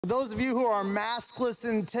For those of you who are maskless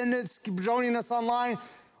in attendance, joining us online,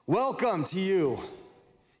 welcome to you.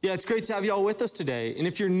 Yeah, it's great to have you all with us today. And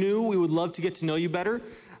if you're new, we would love to get to know you better.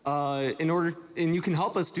 And you can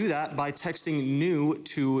help us do that by texting NEW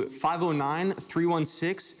to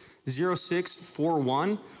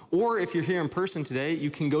 509-316-0641. Or if you're here in person today, you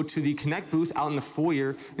can go to the Connect booth out in the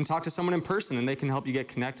foyer and talk to someone in person, and they can help you get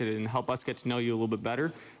connected and help us get to know you a little bit better.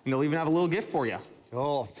 And they'll even have a little gift for you.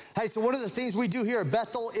 Oh, hey, so one of the things we do here at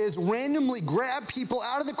Bethel is randomly grab people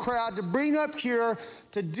out of the crowd to bring up here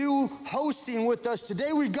to do hosting with us.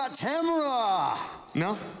 Today we've got Tamara.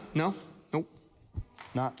 Nope.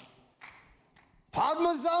 Not.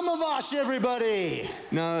 Padmazamavash, everybody.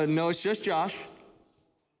 No, it's just Josh.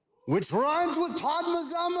 Which rhymes with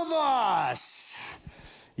Padmazamavash.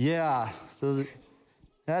 Yeah, so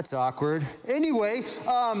that's awkward. Anyway,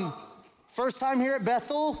 first time here at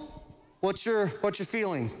Bethel. What's your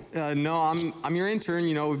feeling? No, I'm your intern.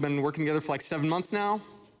 You know, we've been working together for like 7 months now.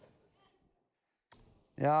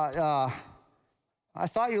 Yeah, I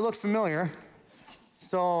thought you looked familiar.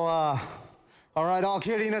 So, all right, all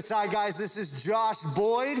kidding aside, guys, this is Josh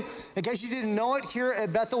Boyd. In case you didn't know it, here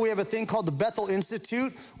at Bethel, we have a thing called the Bethel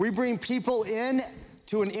Institute. We bring people in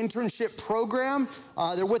to an internship program.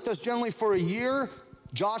 They're with us generally for a year.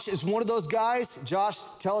 Josh is one of those guys. Josh,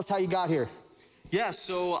 tell us how you got here. Yeah,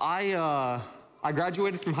 so I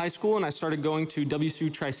graduated from high school and I started going to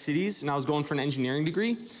WSU Tri-Cities, and I was going for an engineering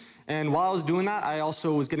degree. And while I was doing that, I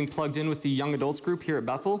also was getting plugged in with the young adults group here at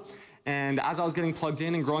Bethel. And as I was getting plugged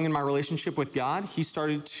in and growing in my relationship with God, he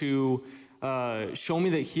started to show me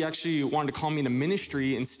that he actually wanted to call me into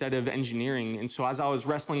ministry instead of engineering. And so as I was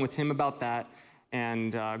wrestling with him about that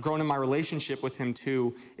and growing in my relationship with him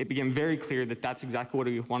too, it became very clear that that's exactly what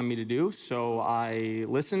he wanted me to do. So I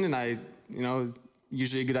listened, and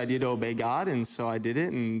usually a good idea to obey God, and so I did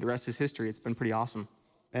it, and the rest is history. It's been pretty awesome.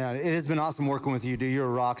 Yeah, it has been awesome working with you, dude. You're a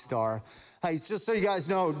rock star. Hey, just so you guys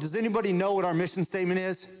know, does anybody know what our mission statement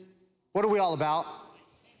is? What are we all about?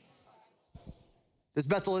 This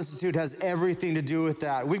Bethel Institute has everything to do with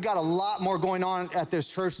that. We've got a lot more going on at this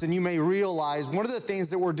church than you may realize. One of the things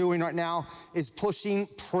that we're doing right now is pushing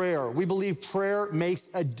prayer. We believe prayer makes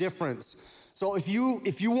a difference. So if you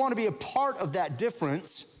want to be a part of that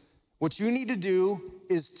difference, what you need to do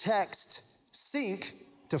is text SYNC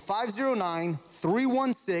to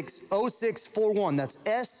 509-316-0641. That's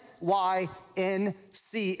SYNC.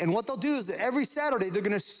 And what they'll do is that every Saturday, they're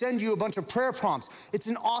going to send you a bunch of prayer prompts. It's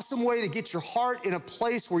an awesome way to get your heart in a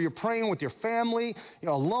place where you're praying with your family,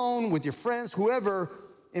 alone, with your friends, whoever,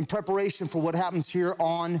 in preparation for what happens here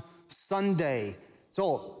on Sunday.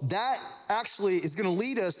 So that actually is going to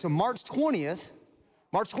lead us to March 20th.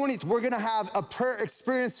 March 20th, we're gonna have a prayer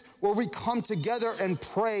experience where we come together and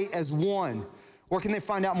pray as one. Where can they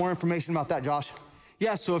find out more information about that, Josh?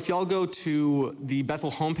 Yeah, so if y'all go to the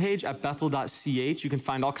Bethel homepage at Bethel.ch, you can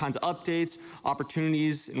find all kinds of updates,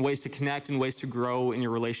 opportunities, and ways to connect and ways to grow in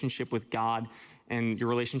your relationship with God and your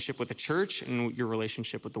relationship with the church and your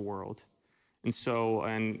relationship with the world. And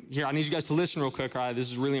here, I need you guys to listen real quick, all right?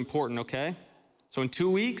 This is really important, okay? So in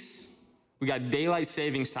 2 weeks, we got daylight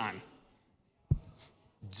savings time.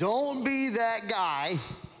 Don't be that guy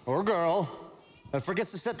or girl that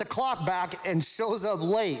forgets to set the clock back and shows up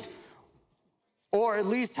late. Or at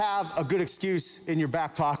least have a good excuse in your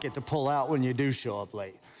back pocket to pull out when you do show up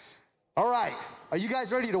late. All right, are you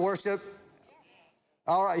guys ready to worship?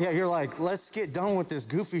 All right, yeah, you're like, let's get done with this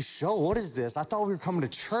goofy show. What is this? I thought we were coming to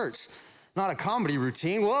church, not a comedy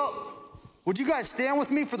routine. Well, would you guys stand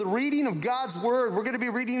with me for the reading of God's word? We're gonna be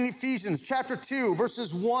reading Ephesians chapter 2,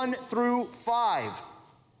 verses 1 through 5.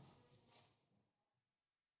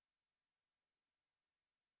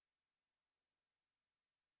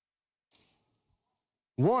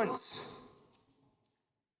 Once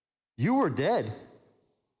you were dead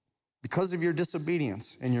because of your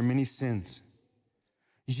disobedience and your many sins.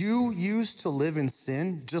 You used to live in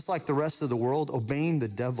sin just like the rest of the world, obeying the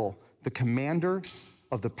devil, the commander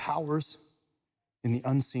of the powers in the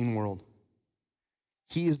unseen world.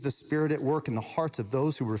 He is the spirit at work in the hearts of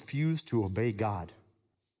those who refuse to obey God.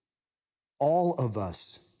 All of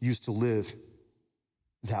us used to live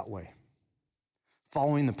that way,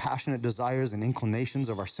 following the passionate desires and inclinations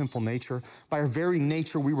of our sinful nature. By our very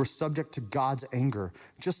nature, we were subject to God's anger,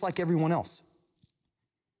 just like everyone else.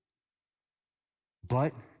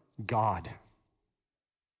 But God.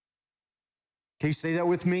 Can you say that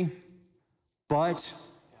with me? But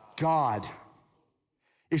God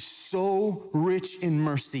is so rich in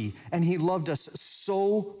mercy, and he loved us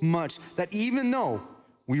so much that even though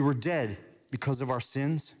we were dead because of our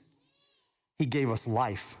sins, he gave us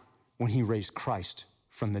life when he raised Christ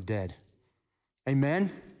from the dead. Amen?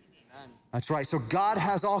 That's right. So God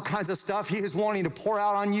has all kinds of stuff He is wanting to pour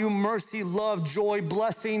out on you: mercy, love, joy,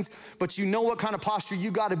 blessings. But you know what kind of posture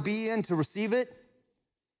you got to be in to receive it?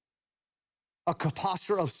 A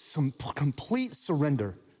posture of some complete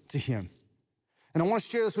surrender to Him. And I want to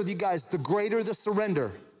share this with you guys. The greater the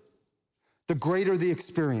surrender, the greater the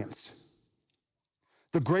experience.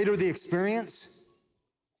 The greater the experience,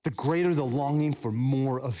 the greater the longing for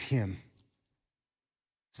more of Him.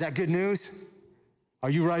 Is that good news? Are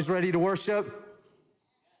you guys ready to worship?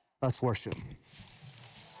 Let's worship.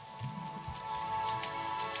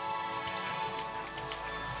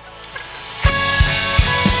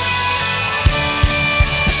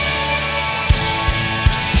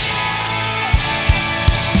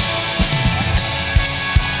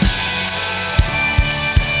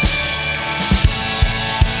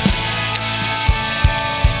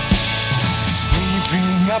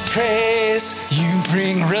 Praise, you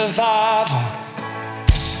bring revival.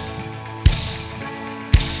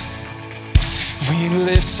 We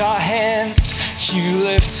lift our hands, you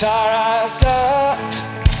lift our eyes up.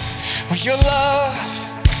 Where your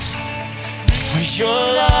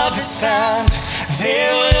love is found,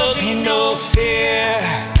 there will be no fear.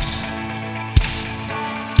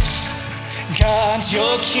 God,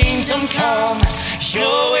 your kingdom come,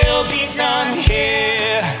 your will be done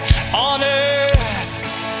here on earth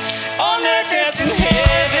as in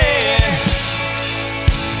heaven.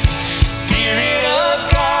 Spirit of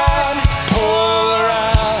God, pour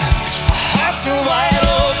out, our hearts are wide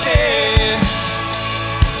open.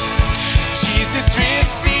 Jesus,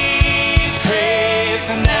 receive praise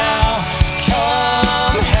now.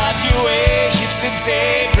 Come, have your way here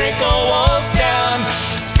today. Break all walls down.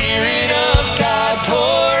 Spirit of God,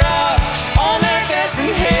 pour out on earth as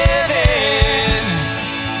in heaven.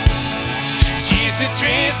 Jesus,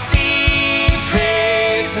 receive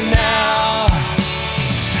praise now.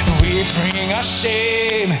 We bring our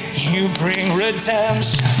shame, you bring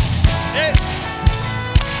redemption.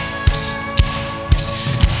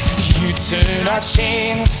 You turn our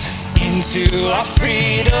chains into our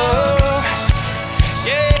freedom.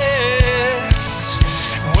 Yes,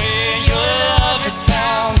 where your love is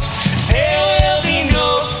found, there will be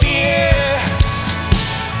no fear.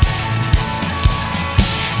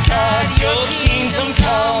 God, your kingdom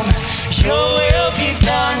come, your will be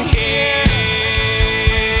done here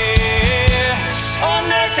on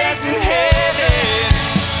earth as in heaven.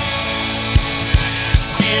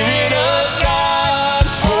 Spirit of God,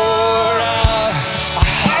 pour out,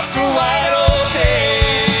 our hearts are wide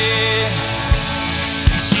open.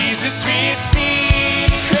 Jesus,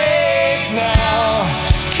 receive praise now.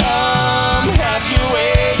 Come, have your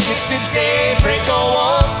way here today. Break all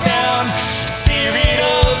walls down. Spirit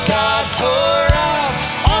of God, pour out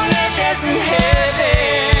on earth as in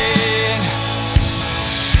heaven.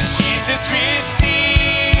 Jesus,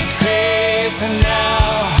 receive praise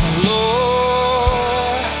now,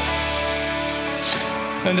 Lord.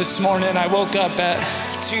 And this morning I woke up at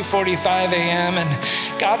 2:45 a.m. and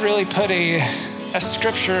God really put a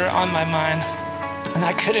scripture on my mind, and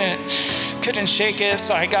I couldn't shake it,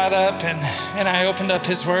 so I got up and I opened up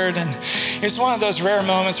His Word, and it was one of those rare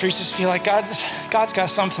moments where you just feel like God's got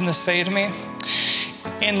something to say to me.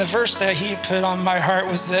 And the verse that He put on my heart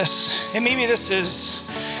was this, and maybe this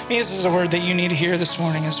is a word that you need to hear this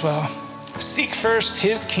morning as well. Seek first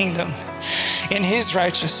His kingdom and His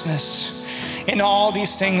righteousness, and all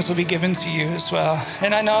these things will be given to you as well.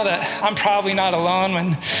 And I know that I'm probably not alone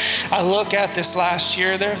when I look at this last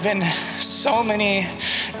year. There have been so many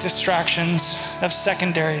distractions of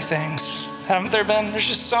secondary things. Haven't there been? There's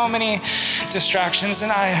just so many distractions.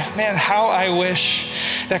 And how I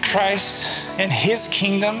wish that Christ and His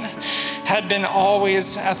kingdom had been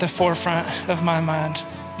always at the forefront of my mind.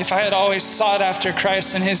 If I had always sought after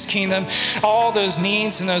Christ and His kingdom, all those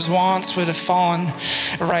needs and those wants would have fallen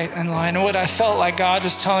right in line. And what I felt like God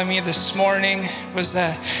was telling me this morning was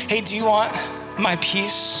that, hey, do you want my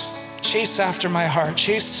peace? Chase after my heart,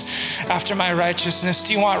 chase after my righteousness.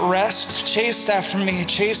 Do you want rest? Chase after me,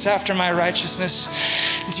 chase after my righteousness.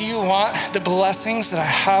 Do you want the blessings that I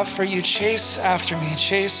have for you? Chase after me,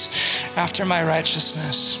 chase after my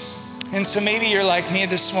righteousness. And so maybe you're like me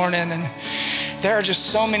this morning, and there are just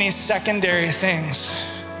so many secondary things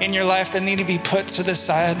in your life that need to be put to the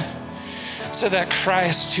side so that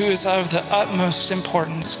Christ, who is of the utmost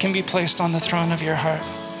importance, can be placed on the throne of your heart.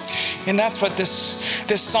 And that's what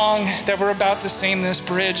this song that we're about to sing, this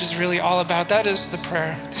bridge, is really all about. That is the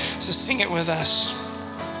prayer. So sing it with us.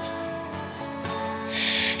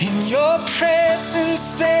 In your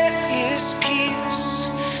presence there is peace.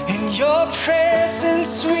 In your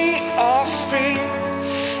presence we are free.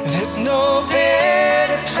 There's no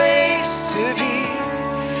better place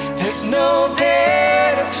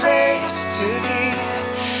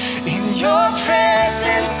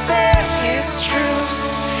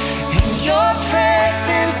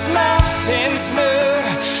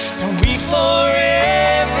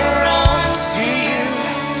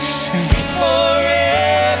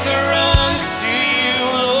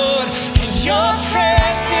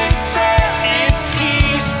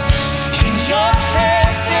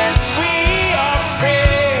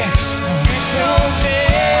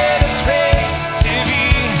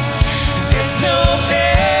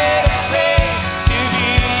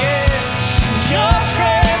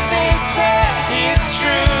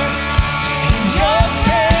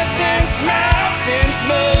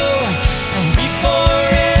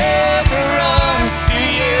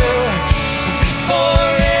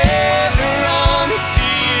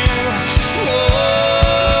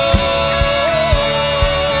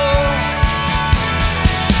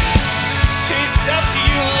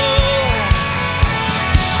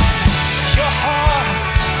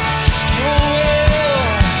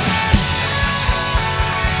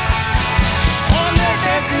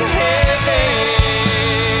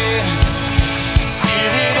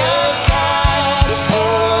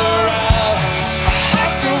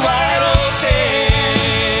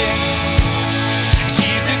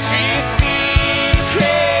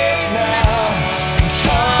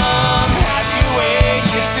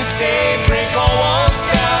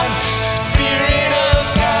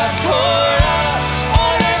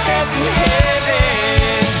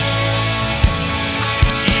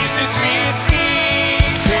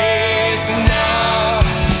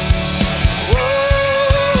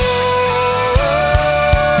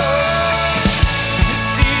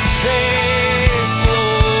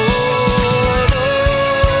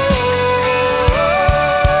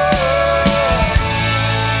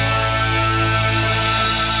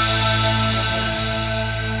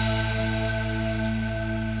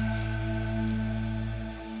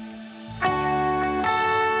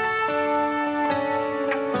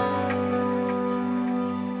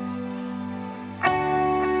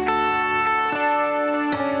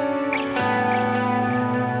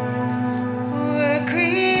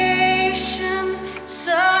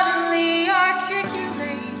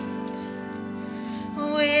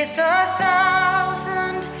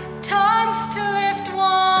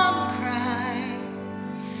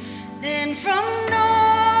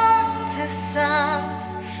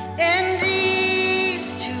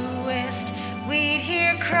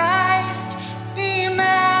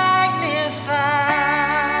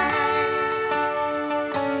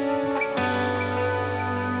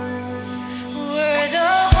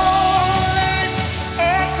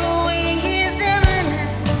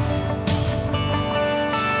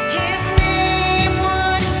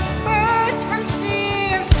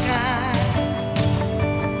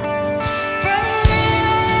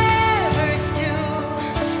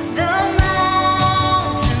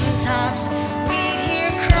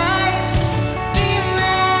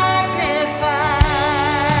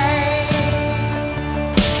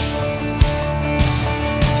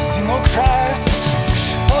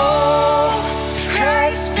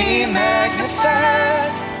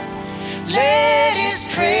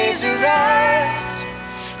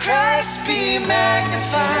be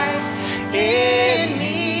magnified in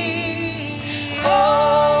me.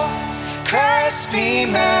 Oh, Christ be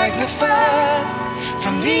magnified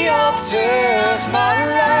from the altar of my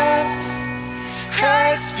life.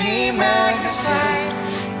 Christ be magnified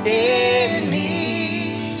in me.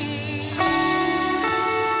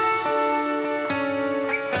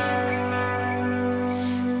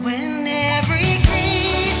 When every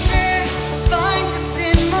creature finds its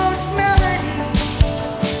inmost melody,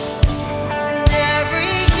 and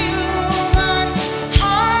every human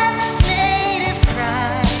heart its native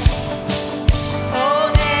cry, oh,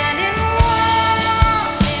 then in one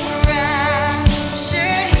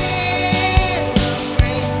enraptured hymn of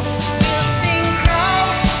praise, we'll sing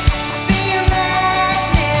Christ be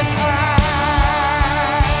magnified.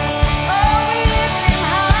 Oh, we lift him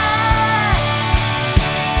high.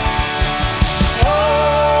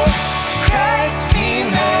 Oh, Christ be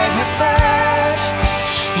magnified.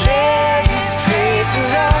 Let his praise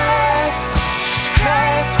arise.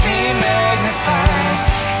 Christ be magnified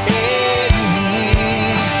in me.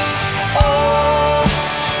 Oh,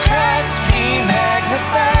 Christ be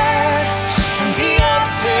magnified from the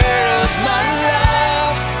altar of my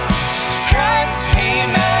life. Christ be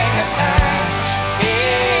magnified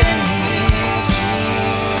in me,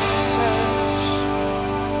 Jesus.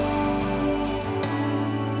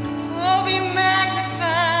 Oh, be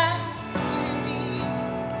magnified in me.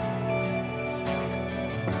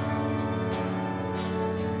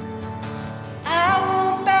 I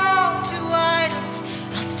won't bow to idols.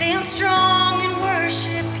 I'll stand strong and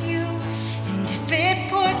worship you. And if it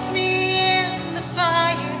puts me in the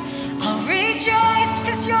fire, I'll rejoice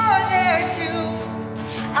 'cause you're there too.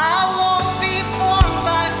 I won't be formed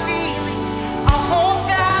by feelings. I'll hold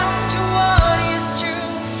fast to what is true.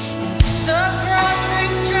 And if the cross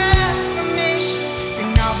brings transformation, then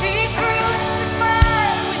I'll be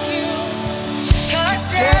crucified with you. 'Cause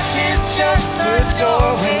Death is just a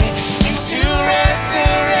doorway into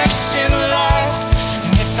resurrection life.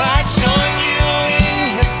 And if I join you in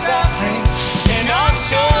your sufferings, then I'll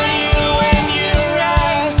join you when you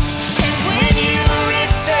rise. And when you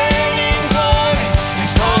return in glory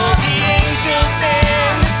with all the angels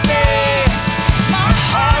and the saints, my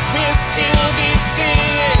heart will still be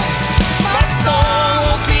singing. My song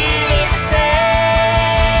will be the same.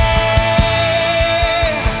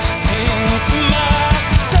 Sings my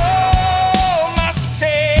soul, my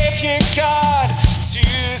Savior God, to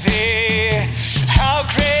thee. How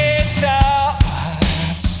great thou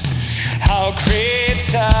art, how great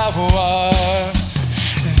thou art.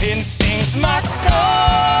 Then sings my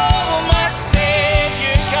soul, my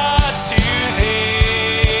Savior God, to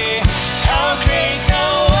thee. How great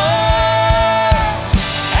thou art,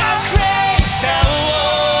 how great thou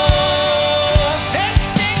art. Then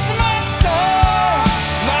sings my soul,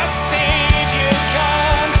 my Savior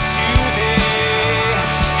God, to thee.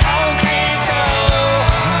 How great thou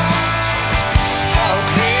art, how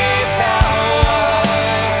great thou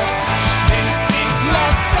art. Then sings my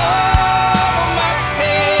soul, my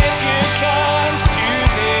Savior God, to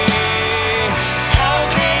thee. How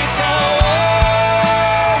great thou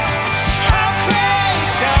art, how great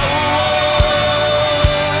thou art,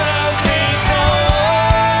 how great thou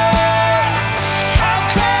art, how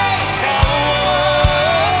great thou art,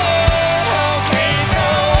 how great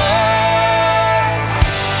thou art,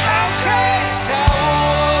 how great thou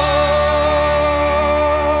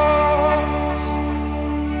art.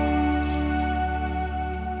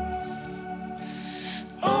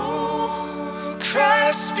 Oh,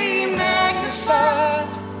 Christ be magnified.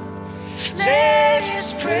 Let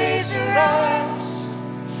his praise arise.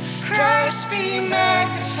 Christ be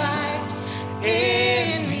magnified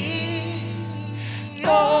in me.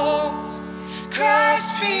 Oh,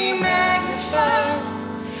 Christ be magnified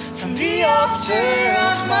from the altar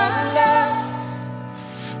of my life.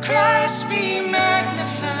 Christ be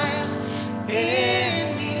magnified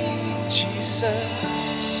in me, Jesus.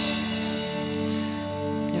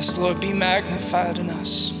 Yes, Lord, be magnified in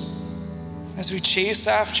us as we chase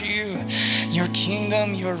after you, your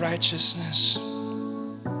kingdom, your righteousness.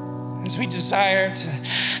 As we desire to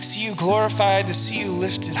see you glorified, to see you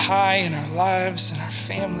lifted high in our lives, in our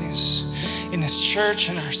families, in this church,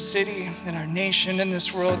 in our city, in our nation, in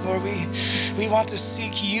this world, Lord, we want to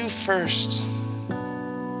seek you first,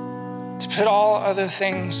 to put all other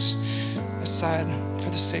things aside for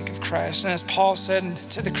the sake of Christ. And as Paul said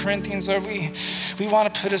to the Corinthians, Lord, we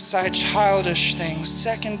want to put aside childish things,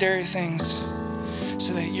 secondary things,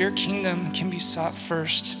 so that your kingdom can be sought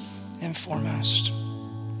first and foremost.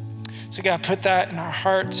 So God, put that in our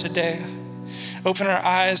heart today. Open our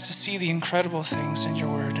eyes to see the incredible things in your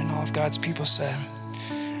word. And all of God's people said,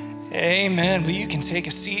 Amen. Well, you can take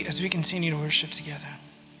a seat as we continue to worship together.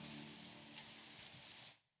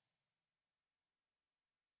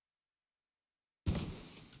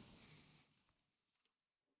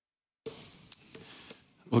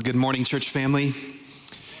 Well, good morning, church family.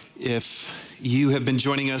 If you have been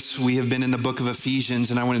joining us, we have been in the book of Ephesians,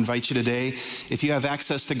 and I want to invite you today, if you have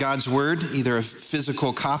access to God's word, either a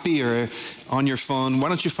physical copy or on your phone, why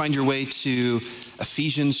don't you find your way to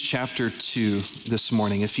Ephesians chapter 2 this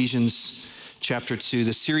morning. Ephesians chapter 2.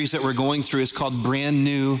 The series that we're going through is called Brand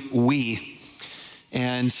New We.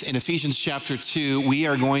 And in Ephesians chapter 2, we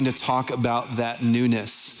are going to talk about that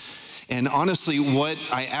newness. And honestly, what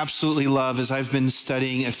I absolutely love as I've been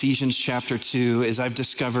studying Ephesians chapter 2 is I've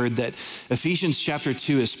discovered that Ephesians chapter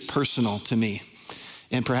 2 is personal to me.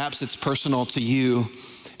 And perhaps it's personal to you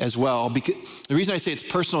as well. Because the reason I say it's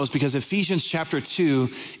personal is because Ephesians chapter 2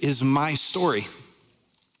 is my story.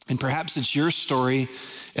 And perhaps it's your story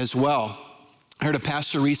as well. I heard a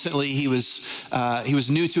pastor recently, he was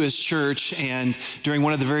new to his church, and during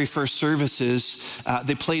one of the very first services,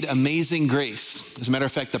 they played Amazing Grace. As a matter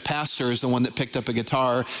of fact, the pastor is the one that picked up a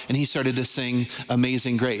guitar, and he started to sing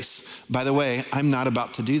Amazing Grace. By the way, I'm not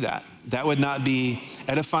about to do that. That would not be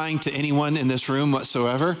edifying to anyone in this room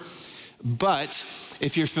whatsoever. But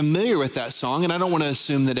if you're familiar with that song, and I don't want to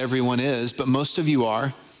assume that everyone is, but most of you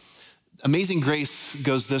are, Amazing Grace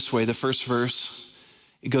goes this way, the first verse.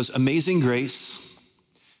 It goes, amazing grace,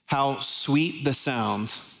 how sweet the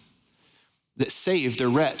sound that saved a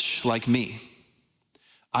wretch like me.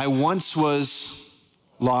 I once was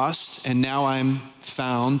lost and now I'm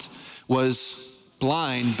found, was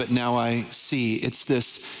blind, but now I see. It's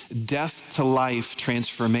this death to life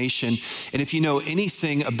transformation. And if you know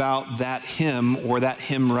anything about that hymn or that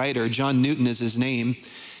hymn writer, John Newton is his name.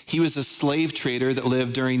 He was a slave trader that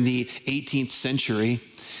lived during the 18th century.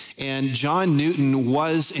 And John Newton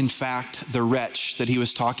was, in fact, the wretch that he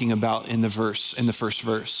was talking about in the first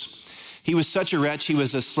verse. He was such a wretch. He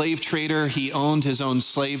was a slave trader. He owned his own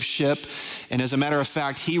slave ship. And as a matter of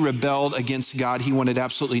fact, he rebelled against God. He wanted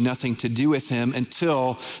absolutely nothing to do with him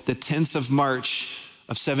until the 10th of March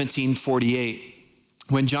of 1748,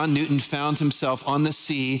 when John Newton found himself on the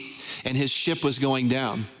sea and his ship was going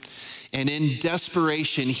down. And in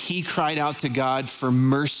desperation, he cried out to God for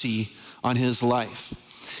mercy on his life.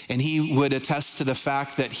 And he would attest to the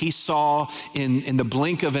fact that he saw in the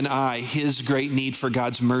blink of an eye his great need for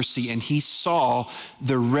God's mercy, and he saw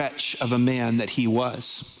the wretch of a man that he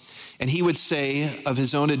was. And he would say of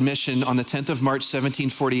his own admission on the 10th of March,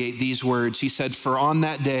 1748, these words. He said, "For on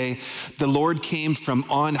that day, the Lord came from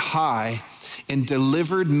on high and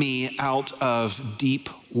delivered me out of deep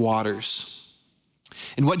waters."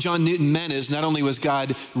 And what John Newton meant is not only was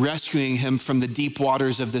God rescuing him from the deep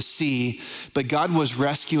waters of the sea, but God was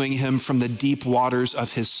rescuing him from the deep waters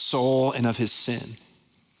of his soul and of his sin.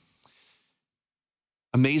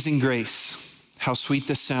 Amazing grace, how sweet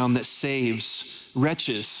the sound that saves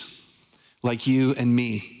wretches like you and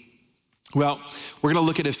me. Well, we're going to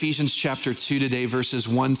look at Ephesians chapter 2 today, verses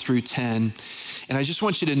 1 through 10. And I just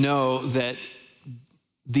want you to know that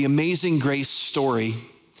the amazing grace story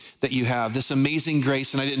that you have, this amazing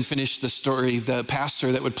grace, and I didn't finish the story, the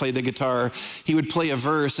pastor that would play the guitar, he would play a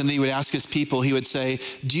verse and he would ask his people, he would say,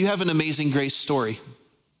 "Do you have an amazing grace story?"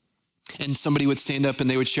 And somebody would stand up and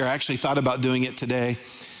they would share. I actually thought about doing it today.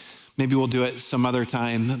 Maybe we'll do it some other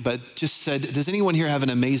time, but just said, does anyone here have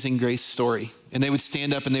an amazing grace story? And they would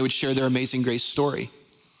stand up and they would share their amazing grace story.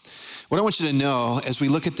 What I want you to know as we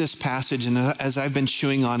look at this passage and as I've been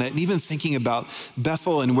chewing on it and even thinking about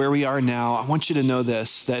Bethel and where we are now, I want you to know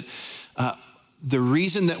this, that the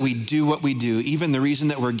reason that we do what we do, even the reason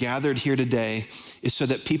that we're gathered here today, is so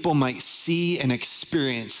that people might see and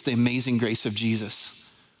experience the amazing grace of Jesus.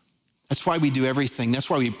 That's why we do everything. That's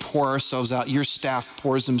why we pour ourselves out. Your staff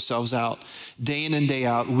pours themselves out day in and day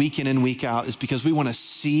out, week in and week out, is because we want to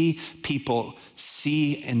see people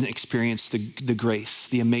see and experience the grace,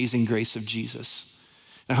 the amazing grace of Jesus.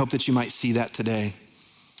 And I hope that you might see that today.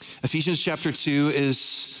 Ephesians chapter 2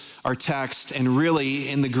 is our text, and really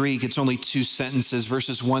in the Greek, it's only 2 sentences,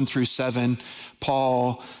 verses 1 through 7.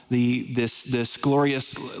 Paul, this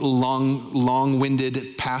glorious,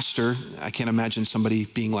 long-winded pastor, I can't imagine somebody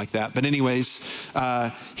being like that, but anyways,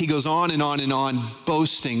 he goes on and on and on,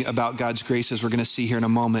 boasting about God's grace, as we're gonna see here in a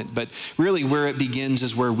moment. But really where it begins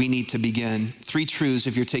is where we need to begin. 3 truths,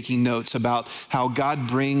 if you're taking notes, about how God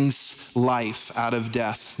brings life out of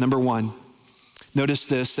death. Number 1, notice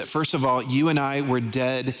this, that first of all, you and I were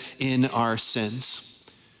dead in our sins.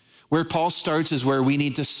 Where Paul starts is where we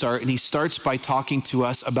need to start, and he starts by talking to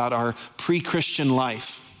us about our pre-Christian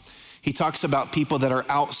life. He talks about people that are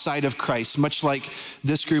outside of Christ, much like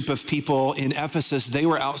this group of people in Ephesus. They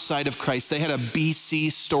were outside of Christ. They had a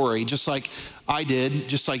BC story, just like I did,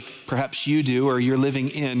 just like perhaps you do, or you're living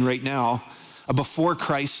in right now, a before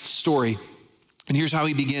Christ story. And here's how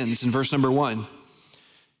he begins in verse number 1.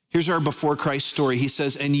 Here's our before Christ story. He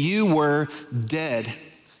says, and you were dead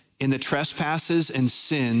in the trespasses and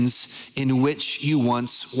sins in which you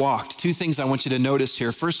once walked. Two things I want you to notice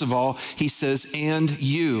here. First of all, he says, and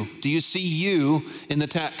you. Do you see you in the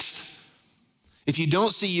text? If you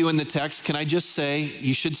don't see you in the text, can I just say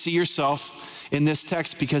you should see yourself in this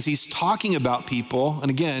text, because he's talking about people,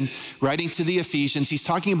 and again, writing to the Ephesians, he's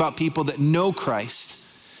talking about people that know Christ.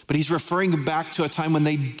 But he's referring back to a time when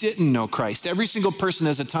they didn't know Christ. Every single person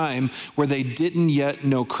has a time where they didn't yet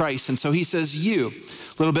know Christ. And so he says you.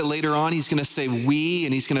 A little bit later on, he's going to say we,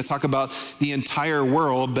 and he's going to talk about the entire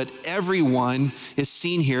world, but everyone is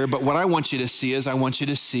seen here. But what I want you to see is I want you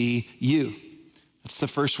to see you. That's the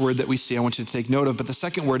first word that we see I want you to take note of. But the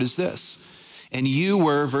second word is this. And you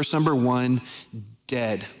were, verse number 1,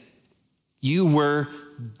 dead. You were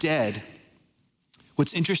dead.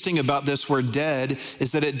 What's interesting about this word dead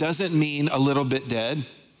is that it doesn't mean a little bit dead.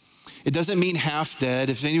 It doesn't mean half dead.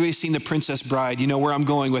 If anybody's seen The Princess Bride, you know where I'm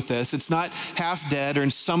going with this. It's not half dead or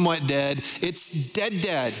somewhat dead. It's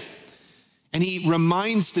dead. And he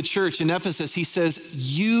reminds the church in Ephesus, he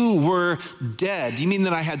says, you were dead. Do you mean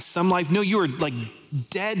that I had some life? No, you were like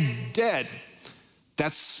dead.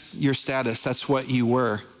 That's your status. That's what you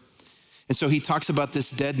were. And so he talks about this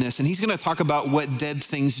deadness, and he's going to talk about what dead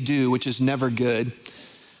things do, which is never good.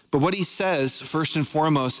 But what he says, first and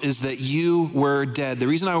foremost, is that you were dead. The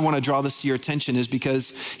reason I want to draw this to your attention is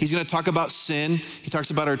because he's going to talk about sin. He talks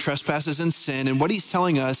about our trespasses and sin. And what he's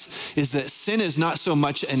telling us is that sin is not so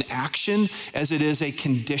much an action as it is a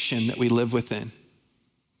condition that we live within.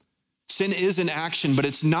 Sin is an action, but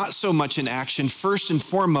it's not so much an action. First and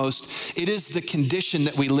foremost, it is the condition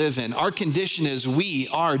that we live in. Our condition is we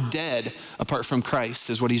are dead apart from Christ,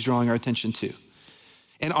 is what he's drawing our attention to.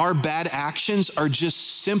 And our bad actions are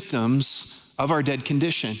just symptoms of our dead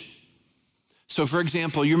condition. So for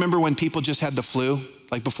example, you remember when people just had the flu,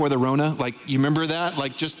 like before the Rona? Like, you remember that?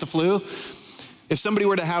 Like just the flu? If somebody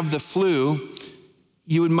were to have the flu,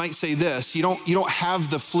 you might say this, you don't have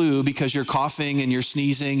the flu because you're coughing and you're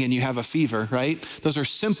sneezing and you have a fever, right? Those are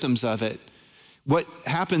symptoms of it. What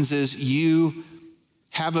happens is you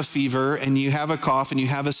have a fever and you have a cough and you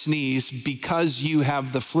have a sneeze because you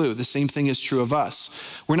have the flu. The same thing is true of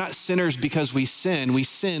us. We're not sinners because we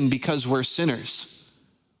sin because we're sinners.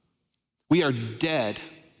 We are dead,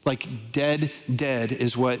 like dead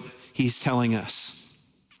is what he's telling us.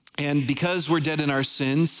 And because we're dead in our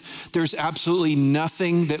sins, there's absolutely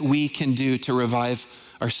nothing that we can do to revive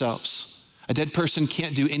ourselves. A dead person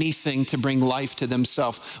can't do anything to bring life to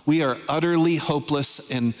themselves. We are utterly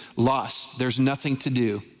hopeless and lost. There's nothing to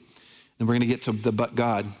do. And we're going to get to the but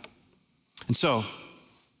God. And so,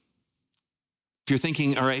 if you're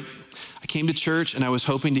thinking, all right, I came to church and I was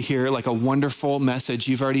hoping to hear like a wonderful message.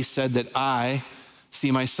 You've already said that I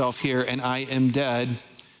see myself here and I am dead.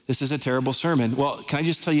 This is a terrible sermon. Well, can I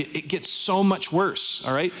just tell you, it gets so much worse,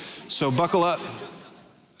 all right? So buckle up.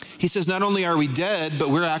 He says, not only are we dead, but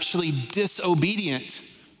we're actually disobedient.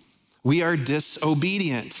 We are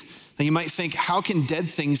disobedient. Now you might think, how can dead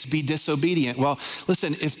things be disobedient? Well,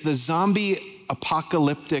 listen, if the zombie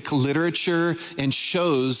apocalyptic literature and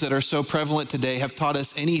shows that are so prevalent today have taught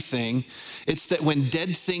us anything, it's that when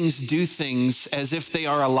dead things do things as if they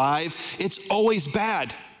are alive, it's always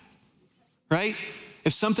bad, right?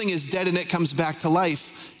 If something is dead and it comes back to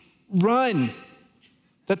life, run.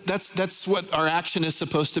 That's what our action is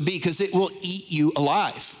supposed to be, because it will eat you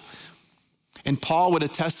alive. And Paul would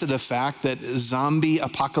attest to the fact that zombie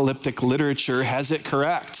apocalyptic literature has it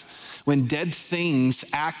correct. When dead things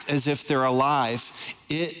act as if they're alive,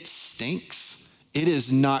 it stinks. It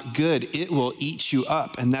is not good. It will eat you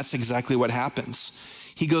up. And that's exactly what happens.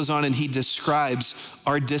 He goes on and he describes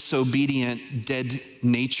our disobedient, dead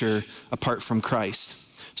nature apart from Christ.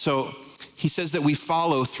 So he says that we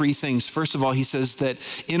follow three things. First of all, he says that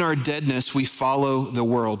in our deadness, we follow the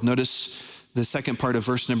world. Notice the second part of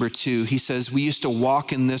verse number 2. He says, we used to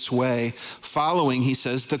walk in this way, following, he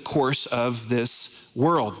says, the course of this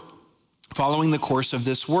world. Following the course of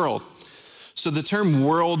this world. So the term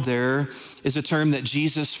world there is a term that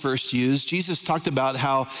Jesus first used. Jesus talked about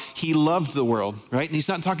how he loved the world, right? And he's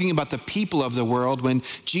not talking about the people of the world. When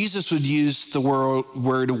Jesus would use the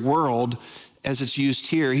word world as it's used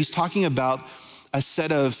here, he's talking about a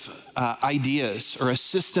set of ideas or a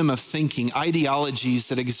system of thinking, ideologies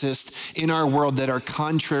that exist in our world that are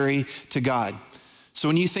contrary to God. So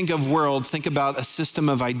when you think of world, think about a system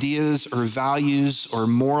of ideas or values or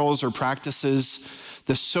morals or practices,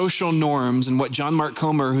 the social norms. And what John Mark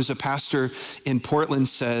Comer, who's a pastor in Portland,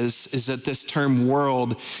 says is that this term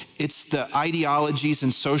world, it's the ideologies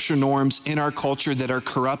and social norms in our culture that are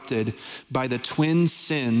corrupted by the twin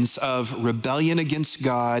sins of rebellion against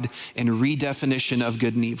God and redefinition of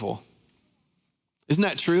good and evil. Isn't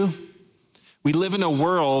that true? We live in a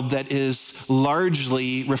world that is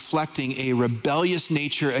largely reflecting a rebellious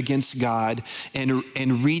nature against God and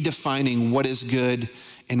redefining what is good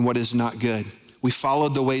and what is not good. We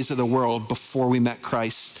followed the ways of the world before we met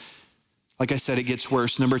Christ. Like I said, it gets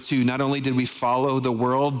worse. Number two, not only did we follow the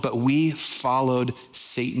world, but we followed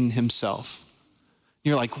Satan himself.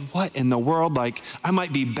 You're like, what in the world? Like, I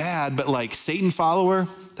might be bad, but like Satan follower?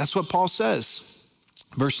 That's what Paul says.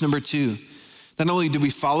 Verse number 2. Not only did we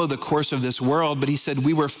follow the course of this world, but he said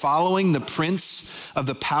we were following the prince of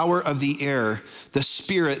the power of the air, the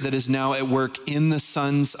spirit that is now at work in the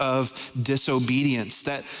sons of disobedience.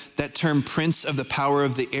 That term, prince of the power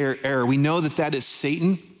of the air, we know that that is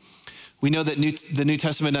Satan. We know that the New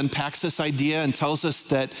Testament unpacks this idea and tells us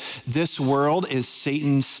that this world is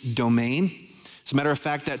Satan's domain. As a matter of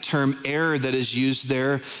fact, that term air that is used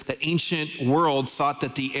there, that ancient world thought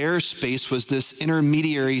that the airspace was this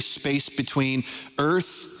intermediary space between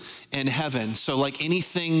earth and heaven. So like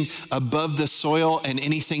anything above the soil and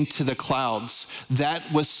anything to the clouds,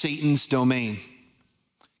 that was Satan's domain.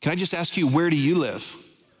 Can I just ask you, where do you live?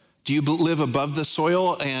 Do you live above the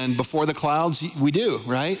soil and before the clouds? We do,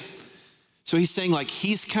 right? So he's saying like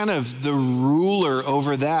he's kind of the ruler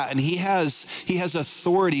over that, and he has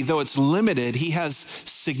authority, though it's limited. He has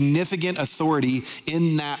significant authority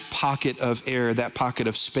in that pocket of air, that pocket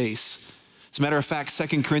of space. As a matter of fact,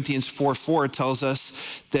 2 Corinthians 4:4 tells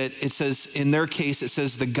us that it says, in their case, it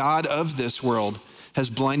says the God of this world has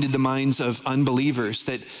blinded the minds of unbelievers,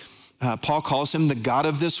 that Paul calls him the God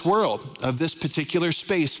of this world, of this particular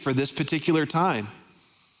space for this particular time.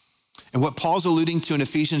 And what Paul's alluding to in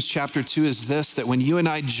Ephesians chapter 2 is this, that when you and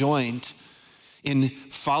I joined in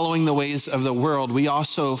following the ways of the world, we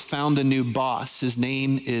also found a new boss. His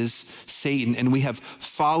name is Satan, and we have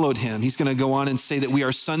followed him. He's going to go on and say that we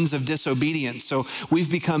are sons of disobedience. So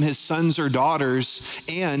we've become his sons or daughters,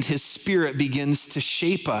 and his spirit begins to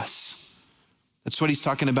shape us. That's what he's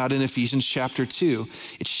talking about in Ephesians chapter 2.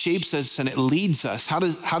 It shapes us and it leads us. How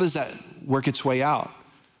does that work its way out?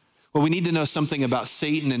 Well, we need to know something about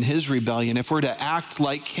Satan and his rebellion. If we're to act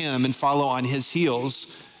like him and follow on his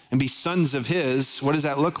heels and be sons of his, what does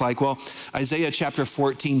that look like? Well, Isaiah chapter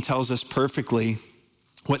 14 tells us perfectly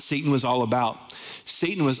what Satan was all about.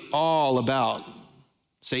 Satan was all about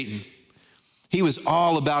Satan. He was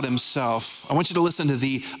all about himself. I want you to listen to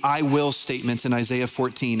the I will statements in Isaiah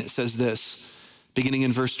 14. It says this, beginning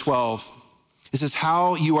in verse 12. It says,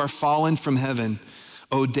 how you are fallen from heaven,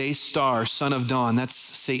 O day star, son of dawn. That's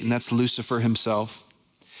Satan, that's Lucifer himself.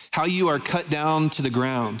 How you are cut down to the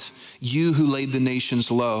ground, you who laid the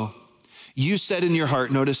nations low. You said in your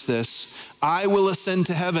heart, notice this, I will ascend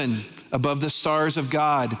to heaven above the stars of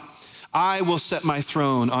God. I will set my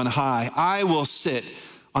throne on high. I will sit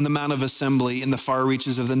on the Mount of Assembly in the far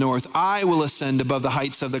reaches of the north. I will ascend above the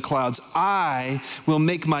heights of the clouds. I will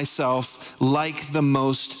make myself like the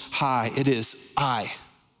Most High. It is I.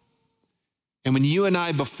 And when you and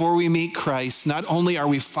I, before we meet Christ, not only are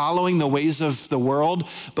we following the ways of the world,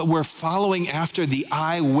 but we're following after the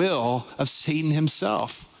I will of Satan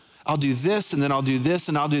himself. I'll do this, and then I'll do this,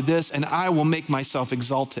 and I'll do this, and I will make myself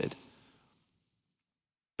exalted.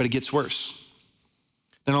 But it gets worse.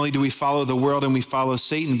 Not only do we follow the world and we follow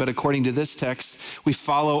Satan, but according to this text, we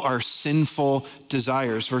follow our sinful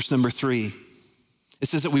desires. Verse number 3. It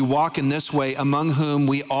says that we walk in this way, among whom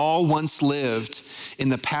we all once lived in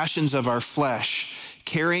the passions of our flesh,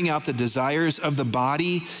 carrying out the desires of the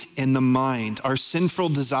body and the mind. Our sinful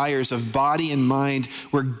desires of body and mind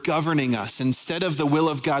were governing us. Instead of the will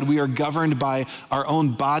of God, we are governed by our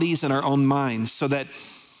own bodies and our own minds. So that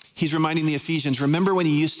he's reminding the Ephesians, remember when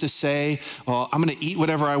he used to say, well, I'm going to eat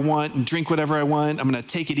whatever I want and drink whatever I want. I'm going to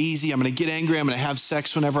take it easy. I'm going to get angry. I'm going to have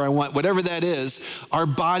sex whenever I want. Whatever that is, our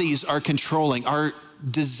bodies are controlling. Our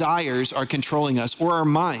desires are controlling us, or our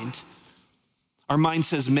mind. Our mind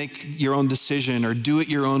says, make your own decision or do it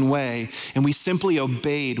your own way. And we simply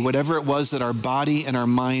obeyed whatever it was that our body and our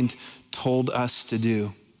mind told us to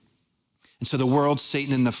do. And so the world,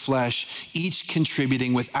 Satan, and the flesh, each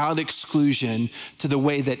contributing without exclusion to the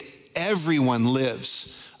way that everyone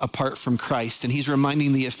lives apart from Christ. And he's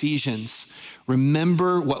reminding the Ephesians,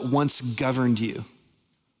 remember what once governed you.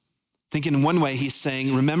 I think in one way he's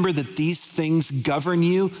saying, remember that these things govern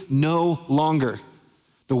you no longer.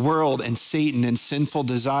 the world and Satan and sinful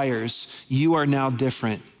desires, you are now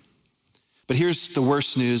different. But here's the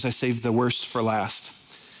worst news. I saved the worst for last.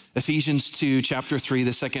 Ephesians 2, chapter 3,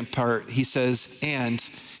 the second part, he says, and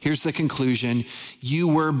here's the conclusion, you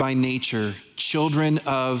were by nature children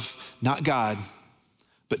of, not God,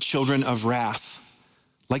 but children of wrath.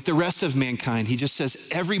 Like the rest of mankind, he just says,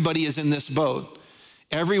 everybody is in this boat.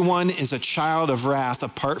 Everyone is a child of wrath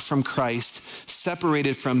apart from Christ,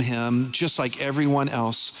 separated from him, just like everyone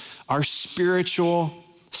else. Our spiritual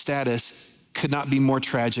status could not be more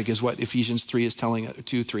tragic, is what Ephesians 2:3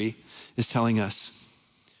 is telling us.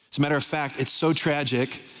 As a matter of fact, it's so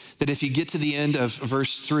tragic that if you get to the end of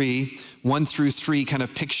verse 3, 1 through 3, kind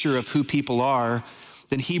of picture of who people are,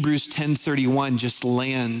 then Hebrews 10:31 just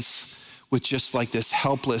lands with just like this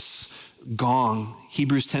helpless gong.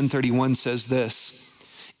 Hebrews 10:31 says this,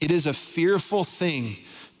 it is a fearful thing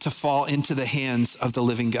to fall into the hands of the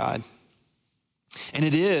living God. And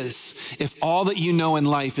it is, if all that you know in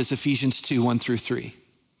life is Ephesians 2, 1 through 3.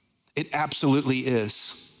 It absolutely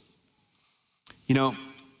is. You know,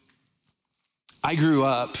 I grew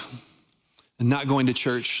up not going to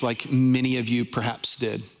church like many of you perhaps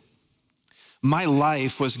did. My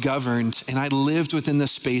life was governed and I lived within the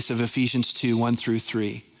space of Ephesians 2, 1 through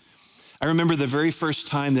 3. I remember the very first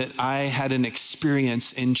time that I had an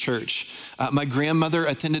experience in church. My grandmother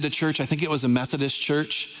attended a church, I think it was a Methodist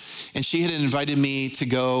church, and she had invited me to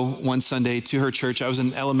go one Sunday to her church. I was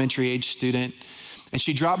an elementary age student, and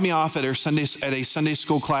she dropped me off at a Sunday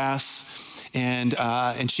school class,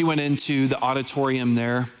 and she went into the auditorium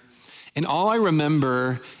there. And all I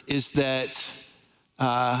remember is that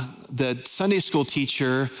the Sunday school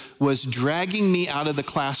teacher was dragging me out of the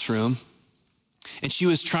classroom, and she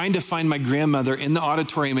was trying to find my grandmother in the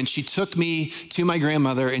auditorium, and she took me to my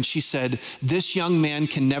grandmother, and she said, this young man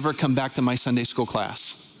can never come back to my Sunday school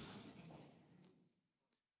class.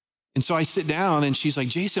 And so I sit down, and she's like,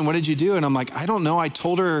 Jason, what did you do? And I'm like, I don't know. I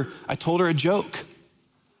told her a joke.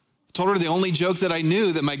 I told her the only joke that I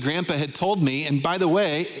knew that my grandpa had told me, and by the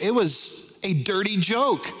way, it was a dirty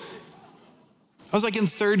joke. I was like in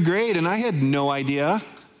 3rd grade, and I had no idea.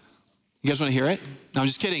 You guys want to hear it? No, I'm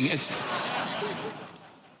just kidding. It's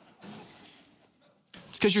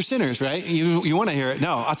because you're sinners, right? You want to hear it.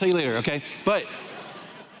 No, I'll tell you later, okay? But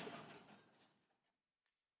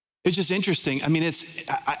it's just interesting. I mean,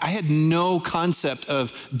 I had no concept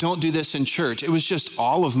of don't do this in church. It was just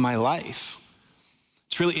all of my life.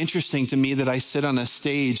 It's really interesting to me that I sit on a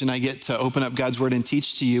stage and I get to open up God's word and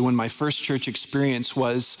teach to you when my first church experience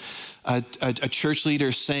was a church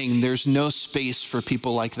leader saying there's no space for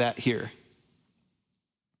people like that here.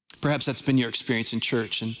 Perhaps that's been your experience in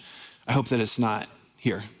church, and I hope that it's not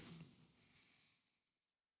here.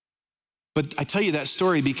 But I tell you that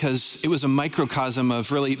story because it was a microcosm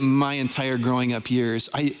of really my entire growing up years.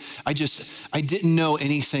 I didn't know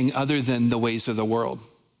anything other than the ways of the world.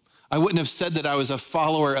 I wouldn't have said that I was a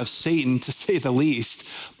follower of Satan, to say the least,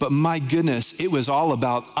 but my goodness, it was all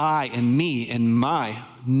about I and me and my,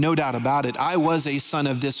 no doubt about it. I was a son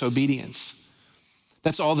of disobedience.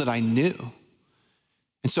 That's all that I knew.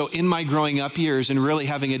 And so in my growing up years and really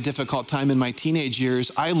having a difficult time in my teenage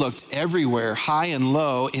years, I looked everywhere, high and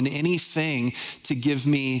low, in anything to give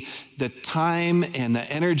me the time and the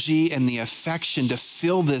energy and the affection to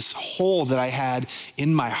fill this hole that I had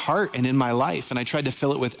in my heart and in my life. And I tried to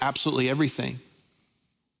fill it with absolutely everything,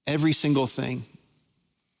 every single thing.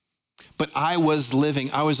 But I was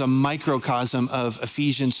a microcosm of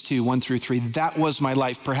Ephesians 2, 1 through 3. That was my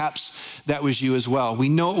life. Perhaps that was you as well. We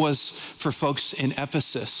know it was for folks in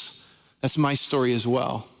Ephesus. That's my story as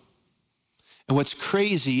well. And what's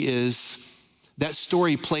crazy is that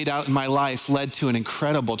story played out in my life led to an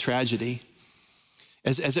incredible tragedy.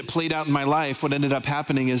 As it played out in my life, what ended up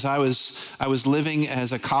happening is I was living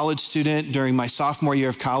as a college student during my sophomore year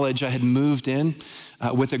of college. I had moved in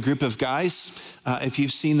with a group of guys. If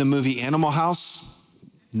you've seen the movie Animal House,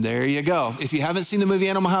 there you go. If you haven't seen the movie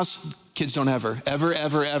Animal House, kids don't ever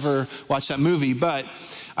watch that movie. But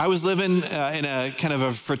I was living in a kind of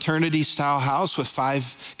a fraternity style house with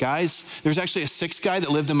 5 guys. There's actually a 6th guy that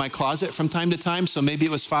lived in my closet from time to time. So maybe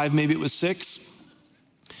it was 5, maybe it was 6.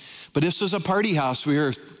 But this was a party house. We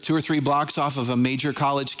were 2 or 3 blocks off of a major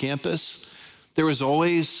college campus. There was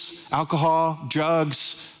always alcohol,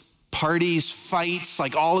 drugs, parties, fights,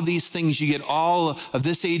 like all of these things. You get all of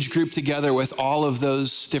this age group together with all of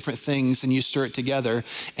those different things, and you stir it together,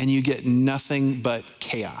 and you get nothing but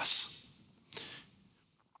chaos.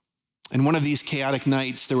 And one of these chaotic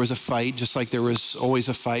nights, there was a fight, just like there was always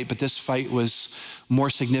a fight, but this fight was more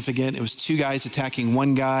significant. It was 2 guys attacking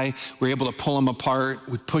 1 guy. We were able to pull him apart.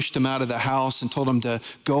 We pushed him out of the house and told him to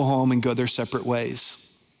go home and go their separate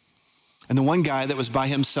ways. And the one guy that was by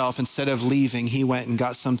himself, instead of leaving, he went and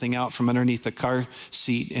got something out from underneath the car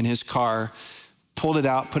seat in his car, pulled it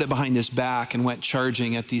out, put it behind his back, and went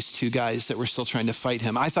charging at these two guys that were still trying to fight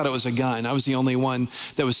him. I thought it was a gun. I was the only one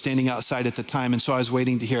that was standing outside at the time, and so I was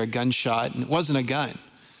waiting to hear a gunshot, and it wasn't a gun.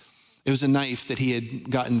 It was a knife that he had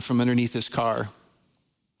gotten from underneath his car.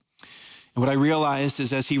 And what I realized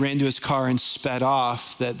is as he ran to his car and sped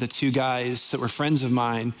off, that the two guys that were friends of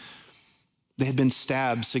mine, they had been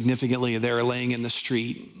stabbed significantly. They were laying in the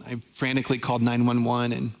street. I frantically called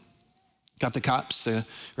 911 and got the cops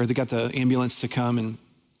they got the ambulance to come. And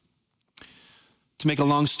to make a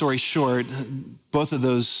long story short, both of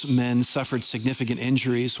those men suffered significant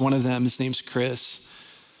injuries. One of them, his name's Chris.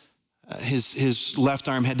 His left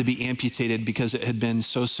arm had to be amputated because it had been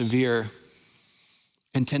so severe.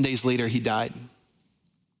 And 10 days later, he died.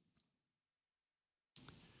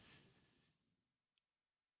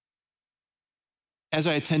 As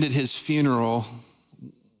I attended his funeral,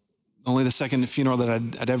 only the second funeral that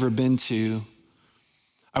I'd ever been to,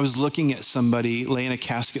 I was looking at somebody lay in a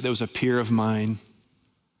casket that was a peer of mine.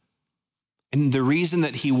 And the reason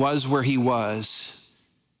that he was where he was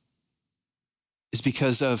is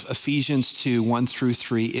because of Ephesians 2,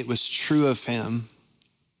 1-3. It was true of him.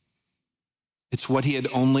 It's what he had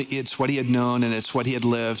known, and it's what he had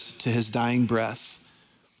lived to his dying breath.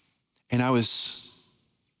 And I was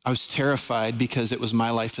terrified because it was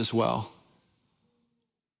my life as well.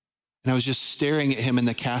 And I was just staring at him in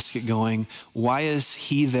the casket going, why is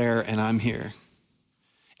he there and I'm here?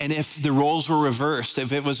 And if the roles were reversed,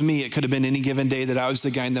 if it was me, it could have been any given day that I was the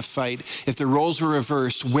guy in the fight. If the roles were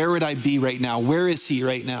reversed, where would I be right now? Where is he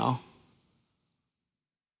right now?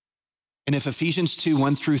 And if Ephesians 2,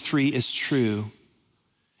 1-3 is true,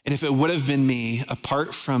 and if it would have been me,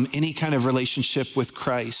 apart from any kind of relationship with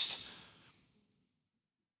Christ,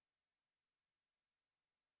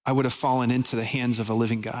 I would have fallen into the hands of a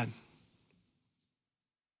living God.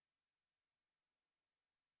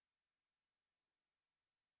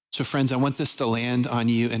 So friends, I want this to land on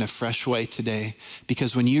you in a fresh way today,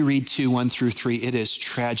 because when you read 2, 1-3, it is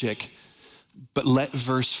tragic, but let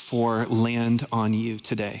verse 4 land on you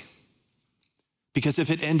today. Because if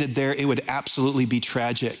it ended there, it would absolutely be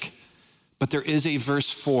tragic. But there is a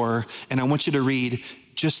verse 4, and I want you to read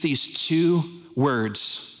just these two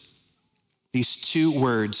words. These two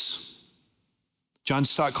words. John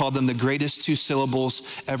Stott called them the greatest two syllables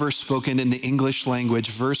ever spoken in the English language.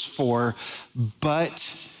 Verse 4,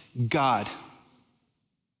 but God.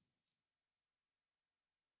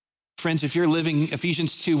 Friends, if you're living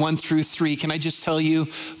Ephesians 2, 1-3, can I just tell you,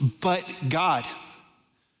 but God.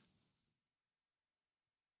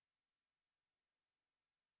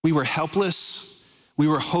 We were helpless, we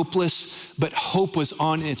were hopeless, but hope was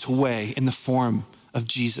on its way in the form of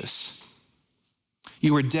Jesus.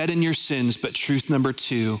 You were dead in your sins, but truth number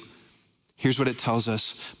 2, here's what it tells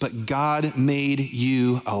us, but God made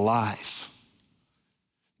you alive.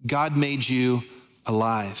 God made you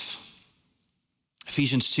alive.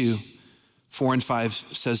 Ephesians 2,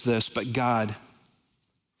 4-5 says this, but God,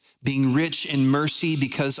 being rich in mercy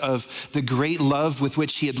because of the great love with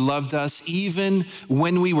which he had loved us, even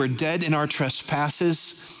when we were dead in our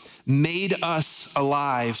trespasses, made us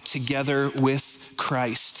alive together with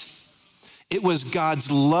Christ. It was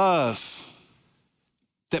God's love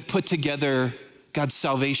that put together God's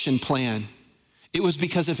salvation plan. It was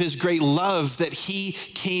because of his great love that he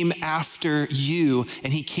came after you,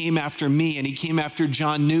 and he came after me, and he came after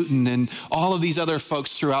John Newton and all of these other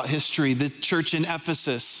folks throughout history, the church in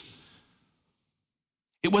Ephesus.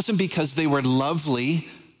 It wasn't because they were lovely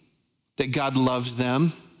that God loved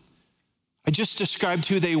them. I just described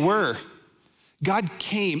who they were. God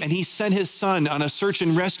came and he sent his son on a search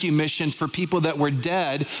and rescue mission for people that were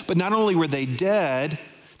dead, but not only were they dead,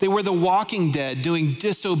 they were the walking dead doing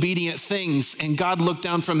disobedient things, and God looked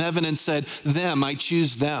down from heaven and said, them, I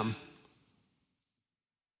choose them.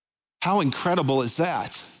 How incredible is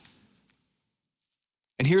that?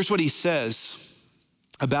 And here's what he says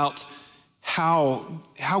about how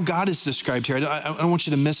God is described here. I don't want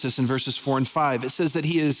you to miss this in verses 4 and 5. It says that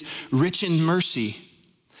he is rich in mercy,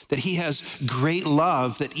 that he has great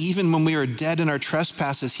love, that even when we were dead in our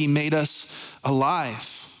trespasses, he made us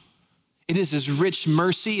alive. It is his rich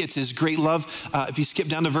mercy. It's his great love. If you skip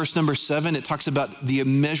down to verse number 7, it talks about the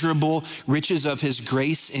immeasurable riches of his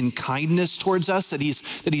grace and kindness towards us, that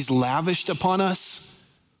he's lavished upon us.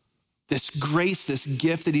 This grace, this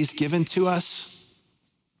gift that he's given to us.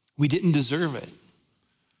 We didn't deserve it.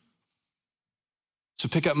 So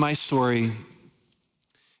pick up my story.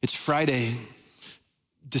 It's Friday,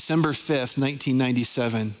 December 5th,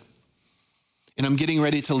 1997. And I'm getting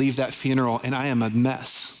ready to leave that funeral, and I am a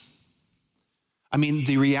mess. I mean,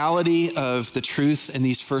 the reality of the truth in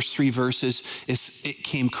these first 3 verses is it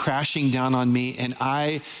came crashing down on me, and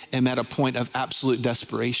I am at a point of absolute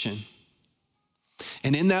desperation.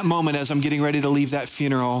 And in that moment, as I'm getting ready to leave that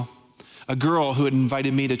funeral, a girl who had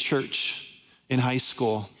invited me to church in high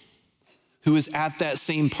school, who was at that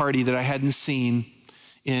same party that I hadn't seen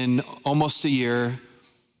in almost a year,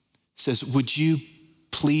 says, would you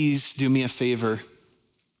please do me a favor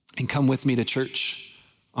and come with me to church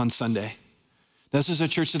on Sunday? This is a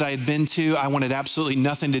church that I had been to. I wanted absolutely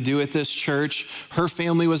nothing to do with this church. Her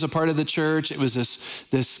family was a part of the church. It was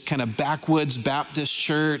this kind of backwoods Baptist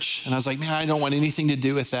church. And I was like, man, I don't want anything to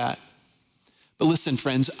do with that. But listen,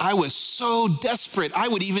 friends, I was so desperate, I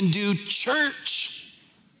would even do church.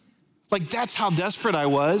 Like, that's how desperate I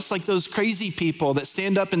was. Like those crazy people that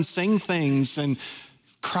stand up and sing things and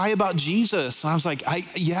cry about Jesus. And I was like,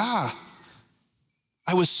 I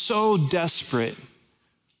was so desperate.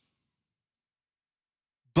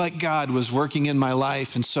 But God was working in my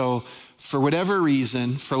life. And so for whatever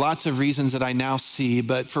reason, for lots of reasons that I now see,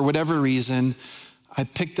 but for whatever reason, I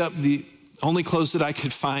picked up the only clothes that I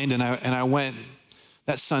could find, and I went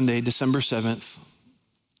that Sunday, December 7th,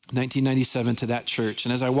 1997, to that church.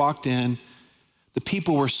 And as I walked in, the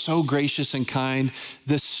people were so gracious and kind.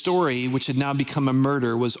 This story, which had now become a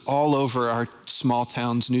murder, was all over our small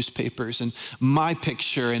town's newspapers. And my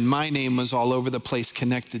picture and my name was all over the place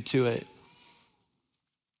connected to it.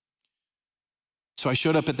 So I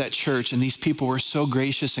showed up at that church, and these people were so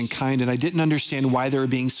gracious and kind, and I didn't understand why they were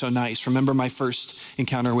being so nice. Remember my first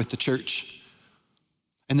encounter with the church?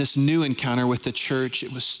 And this new encounter with the church,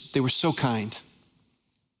 they were so kind.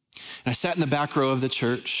 And I sat in the back row of the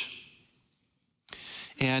church,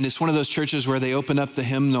 and it's one of those churches where they open up the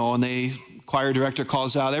hymnal, and the choir director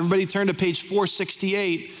calls out, everybody turn to page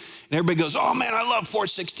 468, and everybody goes, oh man, I love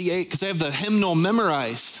 468, because they have the hymnal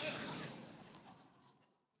memorized.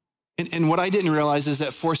 And what I didn't realize is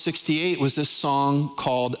that 468 was this song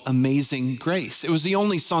called Amazing Grace. It was the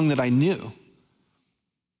only song that I knew.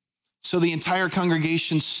 So the entire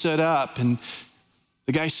congregation stood up, and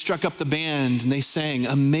the guy struck up the band, and they sang,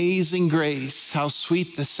 Amazing Grace, how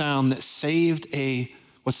sweet the sound that saved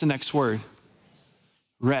what's the next word?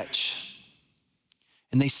 Wretch.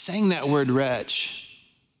 And they sang that word wretch.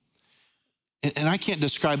 And I can't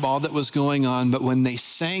describe all that was going on, but when they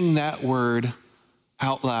sang that word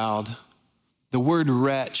out loud, the word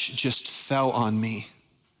wretch just fell on me.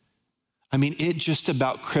 I mean, it just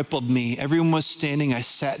about crippled me. Everyone was standing. I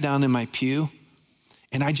sat down in my pew,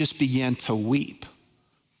 and I just began to weep.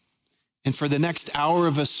 And for the next hour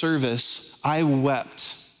of a service, I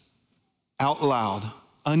wept out loud,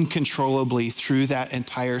 uncontrollably through that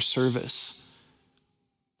entire service,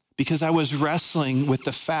 because I was wrestling with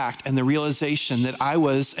the fact and the realization that I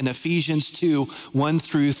was an Ephesians 2,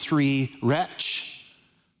 1-3 wretch.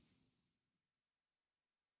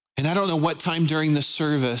 And I don't know what time during the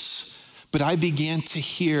service, but I began to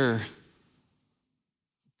hear,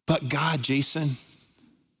 but God, Jason,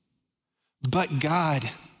 but God,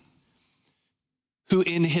 who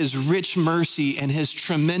in his rich mercy and his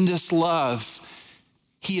tremendous love,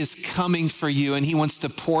 he is coming for you, and he wants to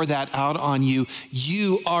pour that out on you.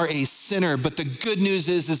 You are a sinner, but the good news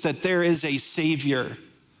is that there is a Savior.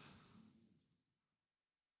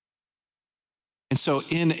 And so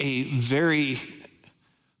in a very,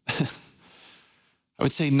 I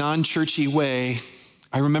would say non-churchy way,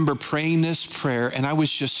 I remember praying this prayer, and I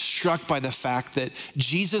was just struck by the fact that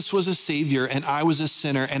Jesus was a Savior and I was a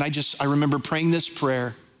sinner. And I remember praying this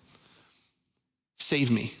prayer,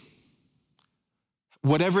 save me.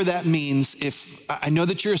 Whatever that means, if I know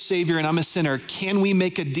that you're a Savior and I'm a sinner, can we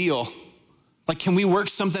make a deal? Like, can we work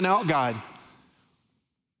something out, God?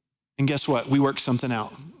 And guess what? We worked something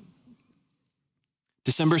out.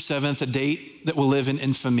 December 7th, a date that will live in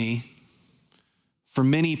infamy, for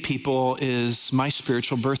many people is my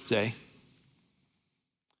spiritual birthday.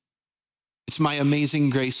 It's my amazing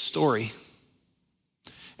grace story.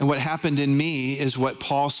 And what happened in me is what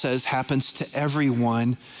Paul says happens to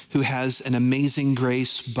everyone who has an amazing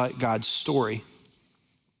grace but God story.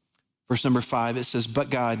 Verse number 5, it says, but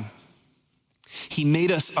God, he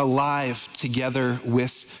made us alive together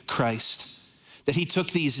with Christ. That he took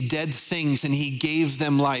these dead things and he gave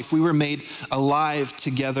them life. We were made alive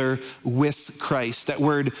together with Christ. That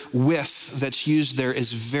word with that's used there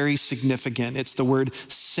is very significant. It's the word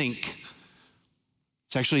sync.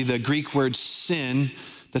 It's actually the Greek word sin.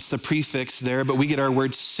 That's the prefix there, but we get our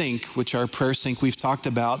word sync, which our prayer sync we've talked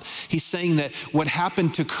about. He's saying that what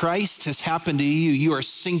happened to Christ has happened to you. You are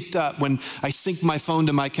synced up. When I sync my phone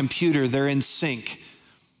to my computer, they're in sync.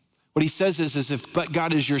 What he says is if but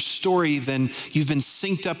God is your story, then you've been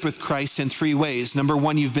synced up with Christ in three ways. Number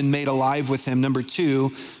one, you've been made alive with him. Number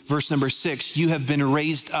two, verse number 6, you have been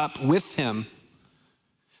raised up with him.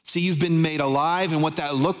 See, you've been made alive, and what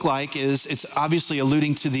that looked like is it's obviously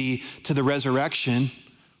alluding to the resurrection.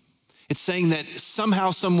 It's saying that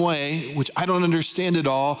somehow, some way, which I don't understand at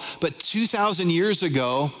all, but 2,000 years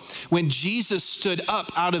ago, when Jesus stood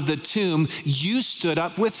up out of the tomb, you stood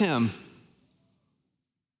up with him.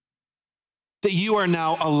 That you are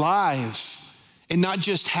now alive, and not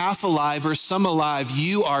just half alive or some alive.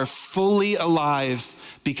 You are fully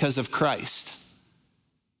alive because of Christ.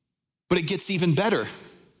 But it gets even better.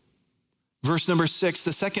 Verse number 6,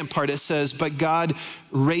 the second part, it says, but God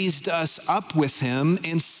raised us up with him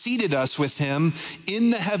and seated us with him in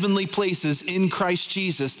the heavenly places in Christ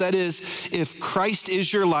Jesus. That is, if Christ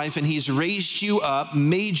is your life and he's raised you up,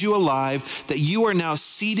 made you alive, that you are now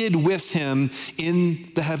seated with him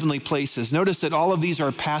in the heavenly places. Notice that all of these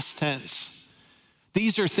are past tense.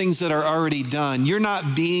 These are things that are already done. You're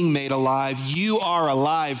not being made alive. You are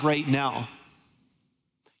alive right now.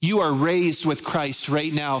 You are raised with Christ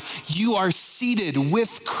right now. You are seated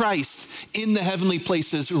with Christ in the heavenly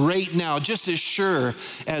places right now, just as sure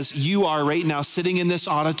as you are right now sitting in this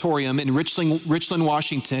auditorium in Richland,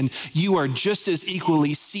 Washington. You are just as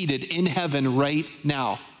equally seated in heaven right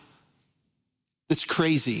now. That's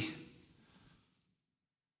crazy.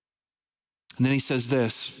 And then he says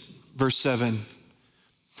this, verse 7,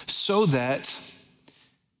 so that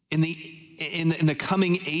in the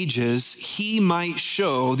coming ages, he might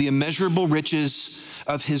show the immeasurable riches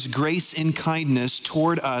of his grace and kindness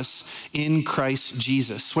toward us in Christ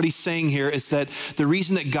Jesus. What he's saying here is that the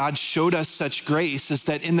reason that God showed us such grace is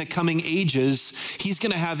that in the coming ages, he's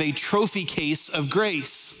going to have a trophy case of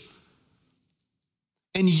grace.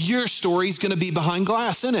 And your story is going to be behind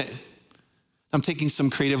glass, isn't it? I'm taking some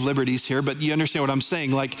creative liberties here, but you understand what I'm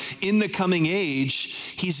saying. Like in the coming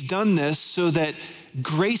age, he's done this so that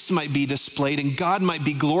grace might be displayed and God might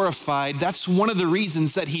be glorified. That's one of the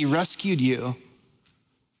reasons that he rescued you.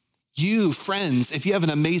 You, friends, if you have an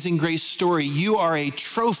amazing grace story, you are a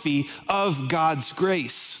trophy of God's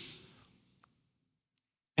grace.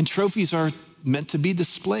 And trophies are meant to be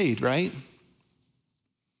displayed, right?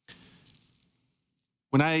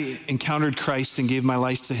 When I encountered Christ and gave my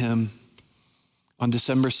life to him on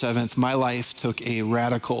December 7th, my life took a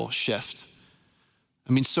radical shift.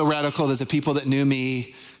 I mean, so radical that the people that knew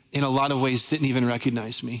me in a lot of ways didn't even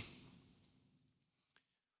recognize me.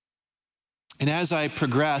 And as I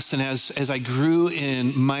progressed and as I grew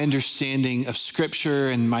in my understanding of Scripture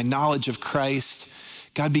and my knowledge of Christ,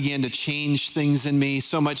 God began to change things in me,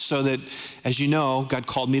 so much so that, as you know, God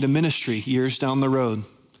called me to ministry years down the road.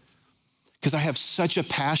 Because I have such a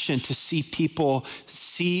passion to see people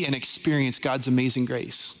see and experience God's amazing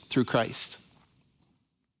grace through Christ.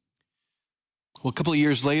 Well, a couple of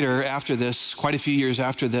years later after this, quite a few years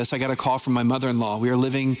after this, I got a call from my mother-in-law. We were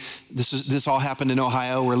living, this all happened in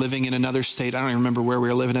Ohio. We're living in another state. I don't even remember where we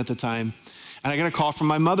were living at the time. And I got a call from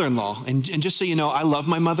my mother-in-law. And just so you know, I love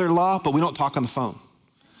my mother-in-law, but we don't talk on the phone,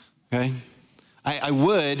 okay? I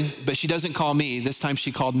would, but she doesn't call me. This time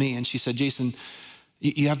she called me and she said, Jason,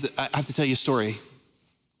 I have to tell you a story.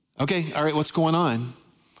 Okay, all right, what's going on?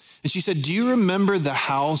 And she said, do you remember the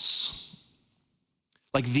house,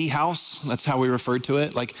 like the house? That's how we referred to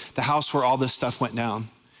it, like the house where all this stuff went down.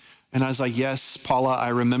 And I was like, yes, Paula, I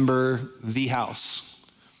remember the house.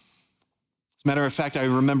 As a matter of fact, I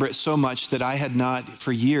remember it so much that I had not,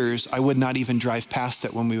 for years, I would not even drive past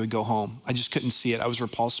it when we would go home. I just couldn't see it. I was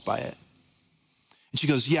repulsed by it. And she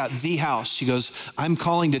goes, yeah, the house. She goes, I'm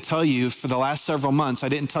calling to tell you for the last several months, I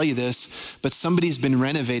didn't tell you this, but somebody's been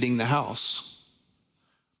renovating the house.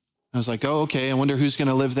 I was like, oh, okay, I wonder who's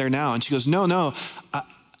gonna live there now. And she goes, no,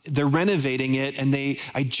 they're renovating it and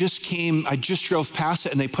I just drove past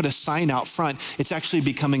it and they put a sign out front. It's actually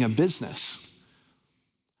becoming a business.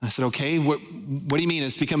 I said, okay, what do you mean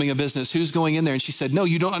it's becoming a business? Who's going in there? And she said, no,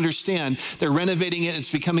 you don't understand. They're renovating it,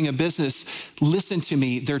 it's becoming a business. Listen to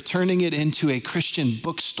me, they're turning it into a Christian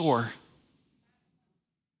bookstore.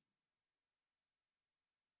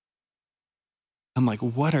 I'm like,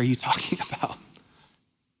 what are you talking about?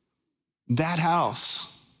 That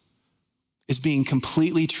house is being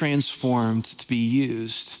completely transformed to be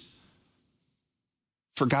used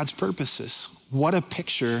for God's purposes. What a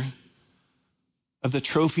picture of the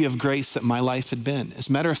trophy of grace that my life had been. As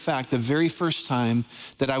a matter of fact, the very first time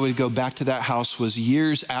that I would go back to that house was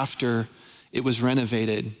years after it was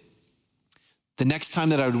renovated. The next time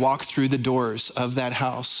that I would walk through the doors of that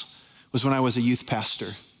house was when I was a youth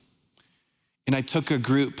pastor. And I took a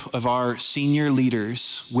group of our senior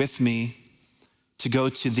leaders with me to go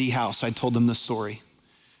to the house. I told them the story.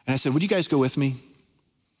 And I said, would you guys go with me?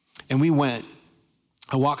 And we went.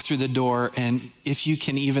 I walked through the door, and if you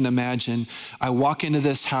can even imagine, I walk into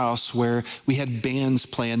this house where we had bands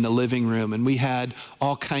play in the living room, and we had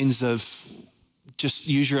all kinds of, just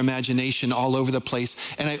use your imagination, all over the place.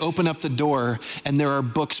 And I open up the door, and there are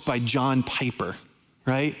books by John Piper,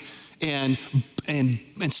 right? And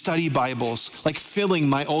study Bibles, like filling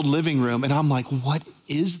my old living room. And I'm like, what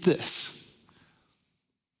is this?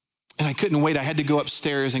 And I couldn't wait. I had to go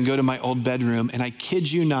upstairs and go to my old bedroom. And I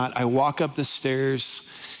kid you not, I walk up the stairs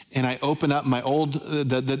and I open up my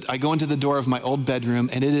I go into the door of my old bedroom,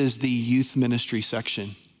 and it is the youth ministry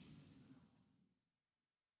section.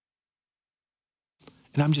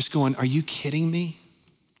 And I'm just going, are you kidding me?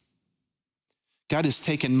 God has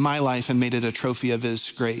taken my life and made it a trophy of his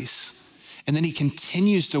grace. And then he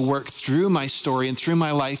continues to work through my story and through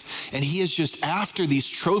my life. And he is just after these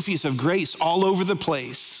trophies of grace all over the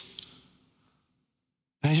place.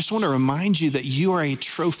 And I just want to remind you that you are a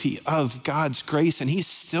trophy of God's grace, and he's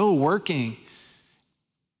still working.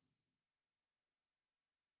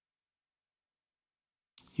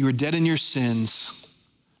 You were dead in your sins,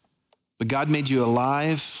 but God made you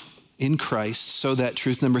alive in Christ so that,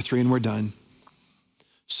 truth number 3, and we're done,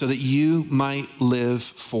 so that you might live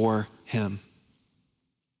for him.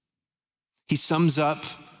 He sums up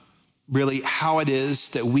really how it is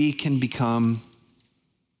that we can become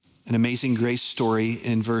an amazing grace story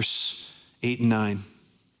in verse 8 and 9.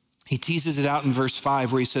 He teases it out in verse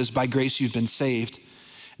 5 where he says, by grace you've been saved.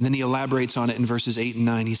 And then he elaborates on it in verses 8 and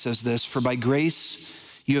 9. He says this, for by grace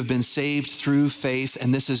you have been saved through faith,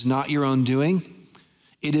 and this is not your own doing.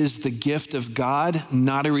 It is the gift of God,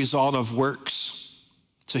 not a result of works.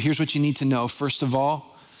 So here's what you need to know. First of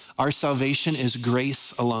all, our salvation is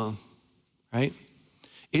grace alone, right?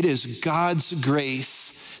 It is God's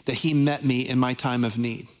grace that he met me in my time of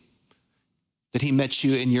need, that he met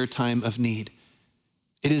you in your time of need.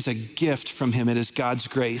 It is a gift from him. It is God's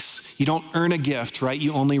grace. You don't earn a gift, right?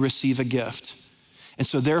 You only receive a gift. And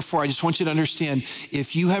so therefore, I just want you to understand,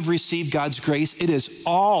 if you have received God's grace, it is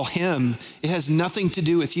all him. It has nothing to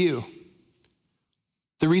do with you.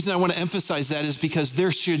 The reason I want to emphasize that is because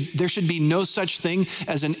there should be no such thing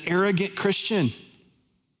as an arrogant Christian.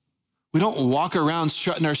 We don't walk around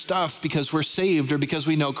strutting our stuff because we're saved or because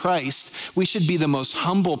we know Christ. We should be the most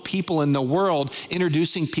humble people in the world,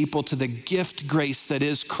 introducing people to the gift grace that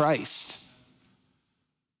is Christ.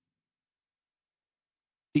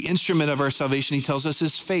 The instrument of our salvation, he tells us,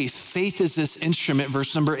 is faith. Faith is this instrument,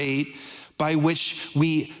 verse number 8, by which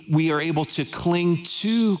we are able to cling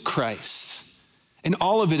to Christ. And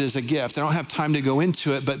all of it is a gift. I don't have time to go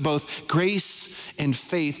into it, but both grace and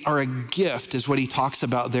faith are a gift, is what he talks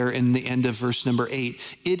about there in the end of verse number 8.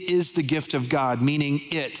 It is the gift of God, meaning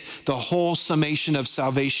the whole summation of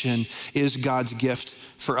salvation is God's gift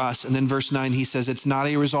for us. And then verse 9, he says, it's not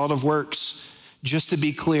a result of works. Just to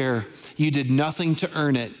be clear, you did nothing to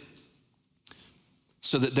earn it,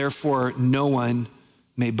 so that therefore no one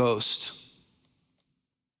may boast.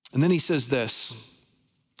 And then he says this,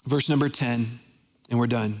 verse number 10, and we're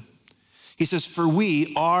done. He says, for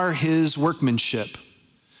we are his workmanship,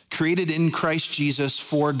 created in Christ Jesus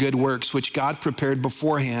for good works, which God prepared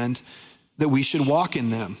beforehand that we should walk in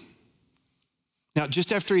them. Now,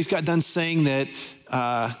 just after he's got done saying that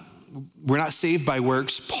we're not saved by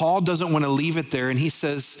works, Paul doesn't want to leave it there. And he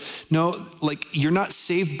says, no, like you're not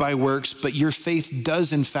saved by works, but your faith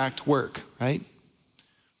does in fact work, right?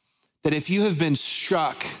 That if you have been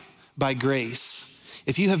struck by grace,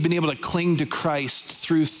 if you have been able to cling to Christ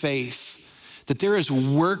through faith, that there is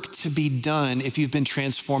work to be done if you've been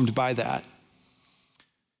transformed by that.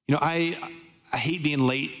 You know, I hate being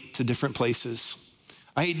late to different places.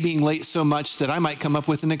 I hate being late so much that I might come up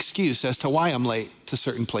with an excuse as to why I'm late to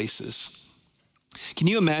certain places. Can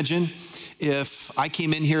you imagine if I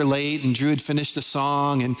came in here late and Drew had finished the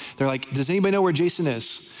song and they're like, does anybody know where Jason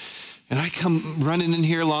is? And I come running in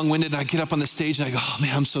here long-winded and I get up on the stage and I go, oh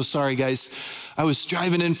man, I'm so sorry guys. I was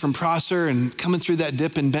driving in from Prosser and coming through that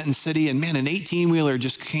dip in Benton City, and man, an 18-wheeler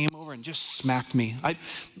just came over and just smacked me.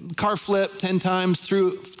 Car flipped 10 times,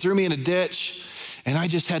 threw me in a ditch, and I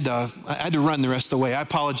had to run the rest of the way. I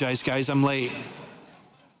apologize, guys, I'm late.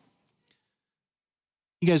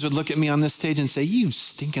 You guys would look at me on this stage and say, you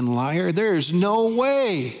stinking liar, there's no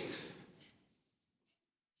way.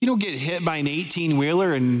 You don't get hit by an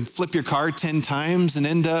 18-wheeler and flip your car 10 times and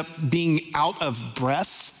end up being out of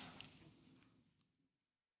breath.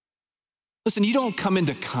 Listen, you don't come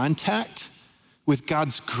into contact with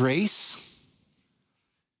God's grace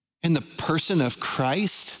and the person of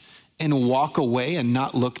Christ and walk away and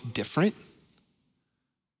not look different.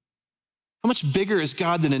 How much bigger is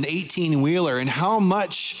God than an 18-wheeler? And how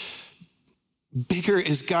much bigger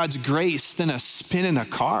is God's grace than a spin in a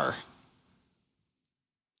car?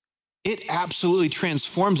 It absolutely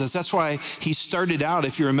transforms us. That's why he started out,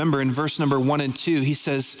 if you remember, in verse number 1 and 2, he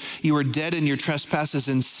says, you were dead in your trespasses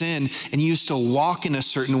and sin, and you used to walk in a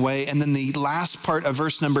certain way. And then the last part of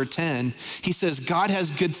verse number 10, he says, God has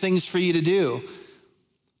good things for you to do.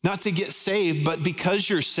 Not to get saved, but because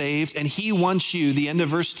you're saved, and he wants you, the end of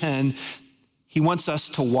verse 10, he wants us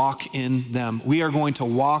to walk in them. We are going to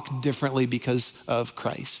walk differently because of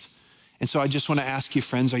Christ. And so I just want to ask you,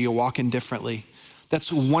 friends, are you walking differently? That's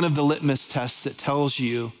one of the litmus tests that tells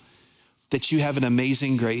you that you have an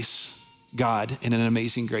amazing grace God and an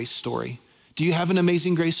amazing grace story. Do you have an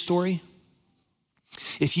amazing grace story?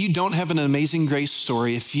 If you don't have an amazing grace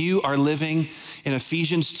story, if you are living in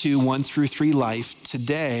Ephesians 2, 1 through 3 life,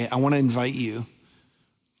 today I want to invite you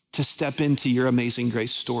to step into your amazing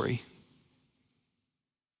grace story.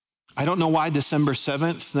 I don't know why December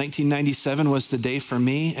 7th, 1997 was the day for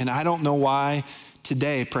me, and I don't know why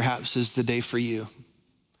today perhaps is the day for you.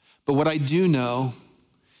 But what I do know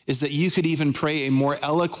is that you could even pray a more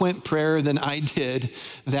eloquent prayer than I did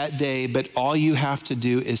that day, but all you have to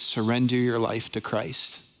do is surrender your life to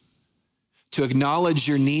Christ, to acknowledge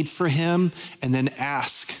your need for him, and then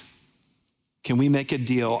ask, can we make a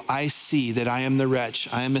deal? I see that I am the wretch,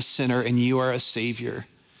 I am a sinner, and you are a savior,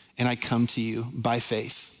 and I come to you by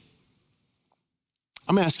faith.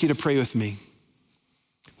 I'm gonna ask you to pray with me.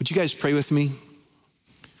 Would you guys pray with me?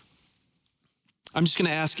 I'm just gonna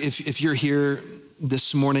ask if you're here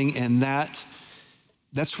this morning and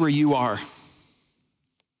that's where you are.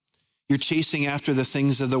 You're chasing after the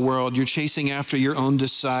things of the world. You're chasing after your own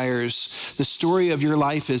desires. The story of your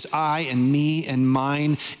life is I and me and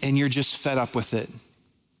mine, and you're just fed up with it.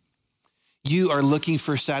 You are looking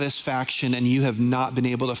for satisfaction and you have not been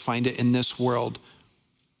able to find it in this world.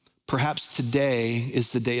 Perhaps today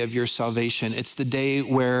is the day of your salvation. It's the day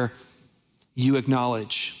where you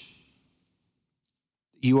acknowledge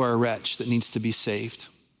you are a wretch that needs to be saved.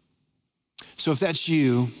 So if that's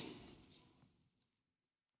you,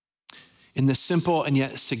 in the simple and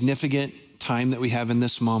yet significant time that we have in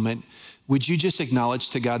this moment, would you just acknowledge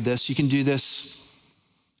to God this? You can do this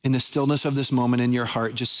in the stillness of this moment in your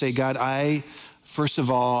heart. Just say, God, first of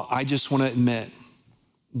all, I just want to admit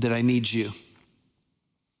that I need you,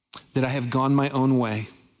 that I have gone my own way,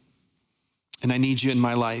 and I need you in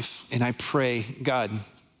my life. And I pray, God,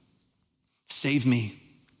 save me.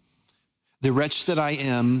 The wretch that I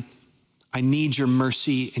am, I need your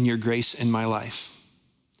mercy and your grace in my life.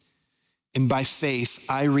 And by faith,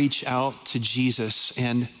 I reach out to Jesus,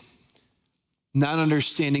 and not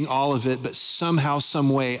understanding all of it, but somehow, some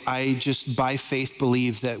way, I just by faith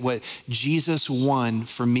believe that what Jesus won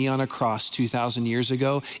for me on a cross 2,000 years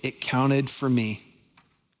ago, it counted for me.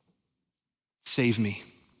 Save me.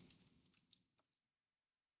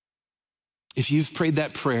 If you've prayed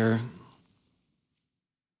that prayer,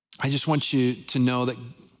 I just want you to know that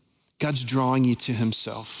God's drawing you to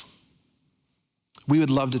himself. We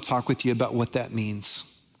would love to talk with you about what that means.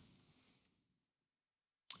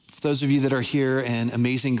 For those of you that are here and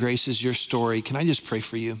amazing grace is your story, can I just pray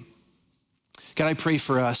for you? God, I pray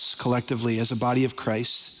for us collectively as a body of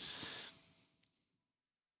Christ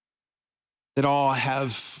that all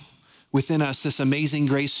have within us this amazing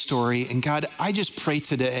grace story. And God, I just pray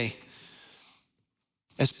today,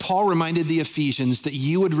 as Paul reminded the Ephesians, that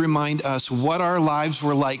you would remind us what our lives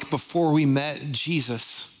were like before we met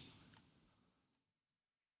Jesus.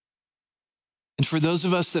 And for those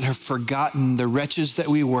of us that have forgotten the wretches that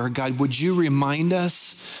we were, God, would you remind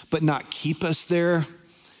us, but not keep us there?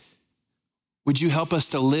 Would you help us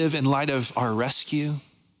to live in light of our rescue?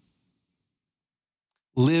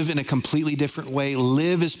 Live in a completely different way.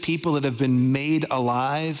 Live as people that have been made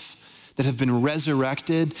alive, that have been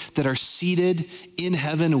resurrected, that are seated in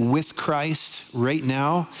heaven with Christ right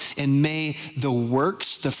now. And may the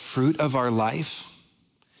works, the fruit of our life,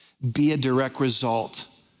 be a direct result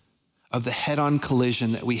of the head-on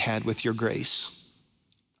collision that we had with your grace.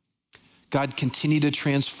 God, continue to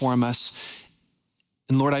transform us.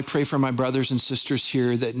 And Lord, I pray for my brothers and sisters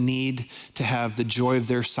here that need to have the joy of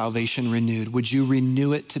their salvation renewed. Would you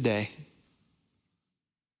renew it today?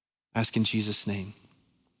 Ask in Jesus' name,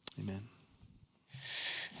 amen.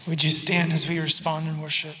 Would you stand as we respond in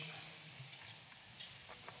worship?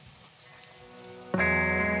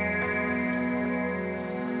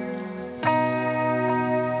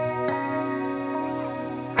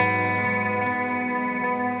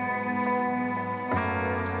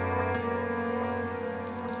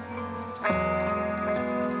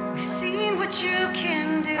 We've seen what you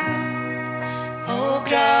can do, oh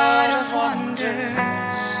God of wonders.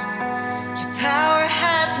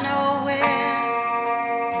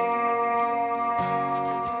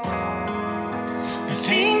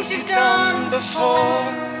 before,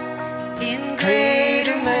 in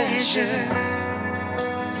greater measure,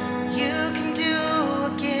 you can do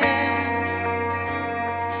again.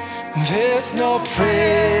 There's no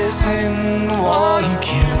prison wall you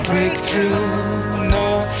can't break through, no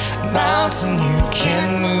mountain you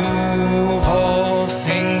can't move. All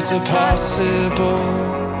things are possible.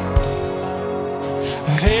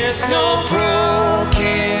 There's no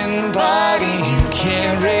broken body you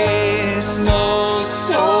can't raise, no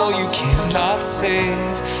soul you cannot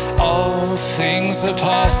save. All things are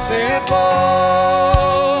possible.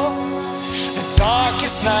 The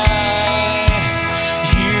darkest night,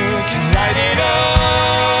 you can light it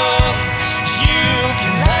up. You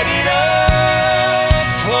can light it up.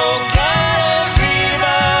 Oh God of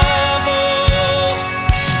revival,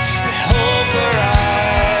 hope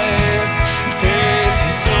arise. Death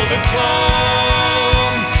is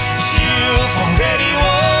overcome. You've already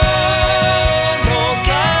won. Oh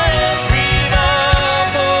God of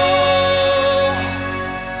revival.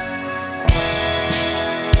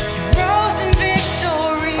 Rose in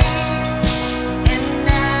victory, and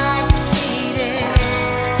now seated,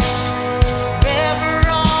 ever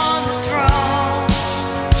on the throne.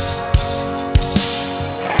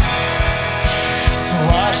 So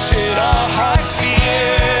why should our hearts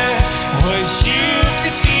fear what you've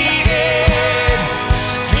defeated?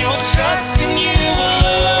 We will trust in you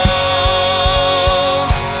alone.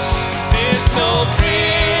 'Cause there's no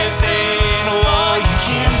prison wall you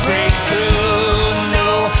can't break through, no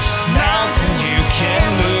mountain you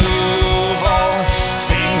can't move. All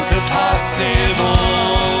things are possible.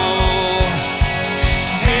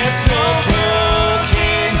 There's no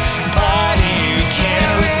broken body you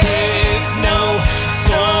can't replace, no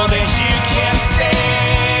soul that you can't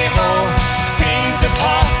save. All things are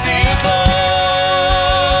possible.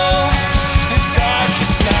 The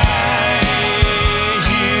darkest night,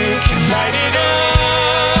 you can light it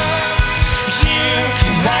up. You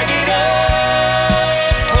can light it up.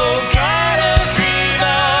 Oh God of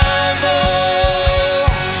revival,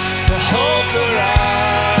 the hope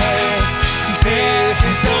arise. Death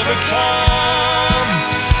is overcome.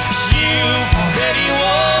 You've already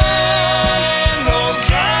won. Oh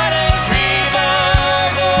God of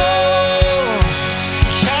revival,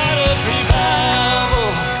 God of revival.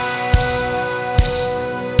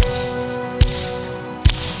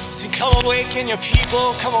 See, come awaken your people,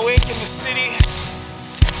 come awaken the city.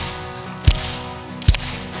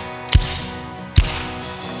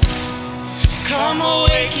 Come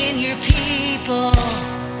awaken your people.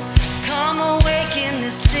 Come awaken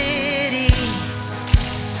the city.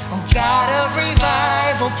 Oh God of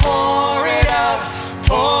revival, pour it out,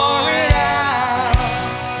 pour it out.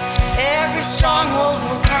 Every stronghold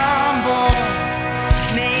will crumble.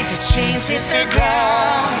 May the chains hit the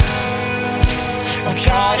ground. Oh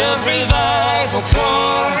God of revival,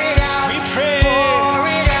 pour it out. We pray. Pour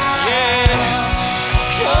it out. Yes.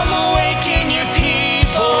 Come awaken your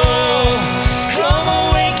people. Come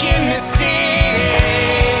awaken the city.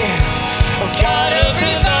 Oh God of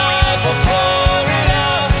revival, pour it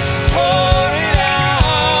out, pour it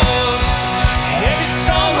out. Every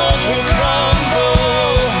stronghold will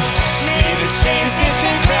crumble. May the chains hit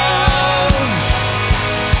the ground.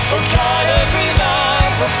 Oh God of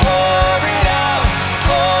revival, pour it out,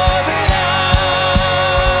 pour it out.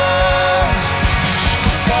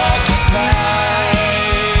 The darkest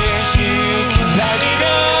night, you can light it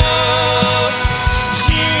up.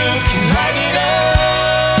 You can light it up.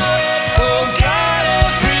 Oh God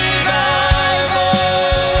of revival,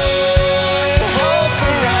 hope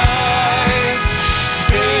arise.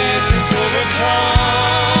 Death is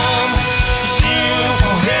overcome. You've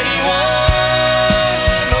already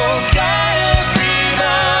won. Oh God of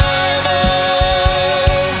revival,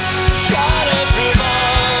 God of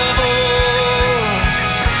revival.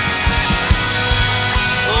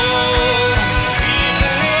 Oh, we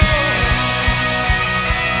believe.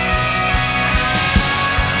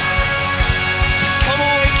 Come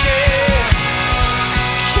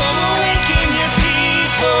awaken your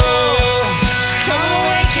people. Come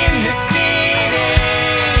awaken the city.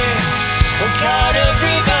 Oh God of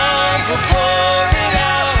revival, pour it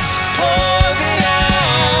out, pour it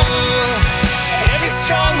out. Every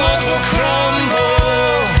stronghold will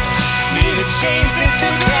crumble. May the chains hit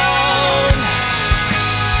the ground.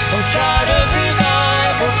 Oh God of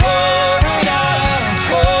revival, pour it out,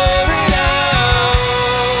 pour it out.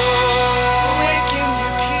 Awaken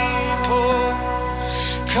your people.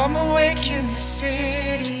 Come awaken the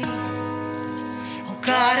city. Oh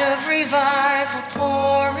God of revival,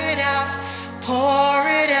 pour it out, pour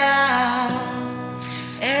it out.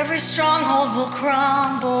 Every stronghold will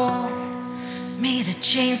crumble. May the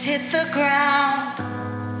chains hit the ground.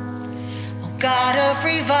 Oh God of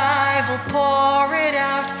revival, pour it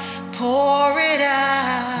out, pour it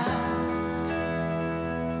out.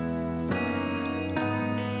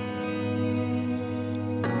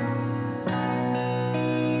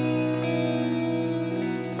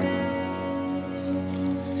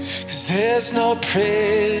 There's no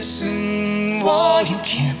prison wall you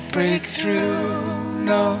can't break through,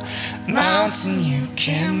 no mountain you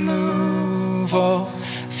can't move, all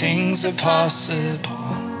things are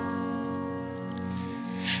possible.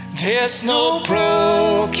 There's no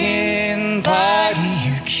broken body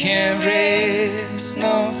you can't raise,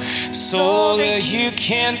 no soul that you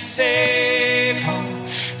can't save, all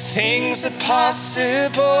things are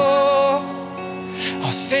possible.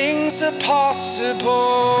 All things are possible.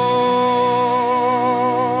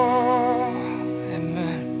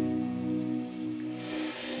 Amen.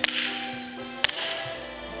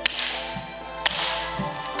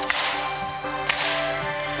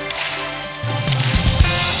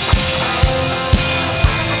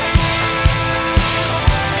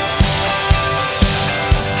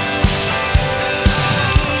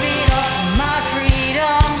 Give it all for my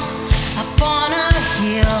freedom upon a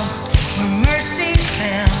hill where mercy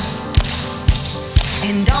fell.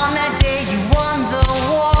 And on that day you won the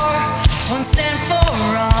war, once and for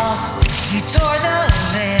all, you tore the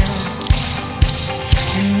veil.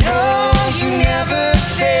 And no, you never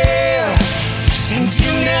fail, and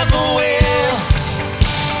you never will.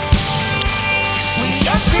 We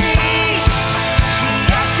are free, we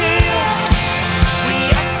are filled, we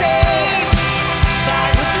are saved by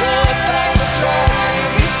the blood,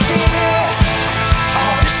 every fear,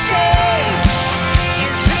 all the shame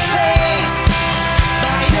is replaced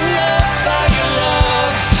by your love, by your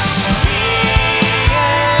love. We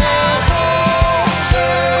have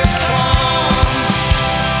overcome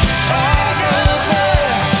by the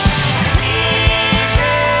blood. We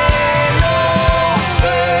can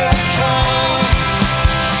overcome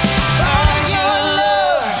by your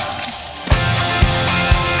love.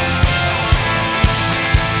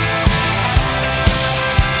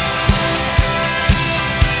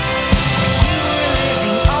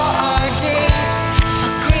 Living all our days, a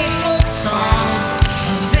grateful song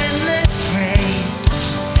of endless praise.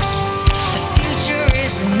 The future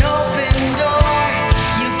is an open door.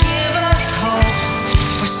 You give us hope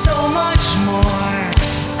for so much more.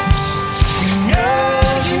 No,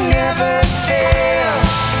 you never fail,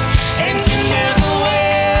 and you never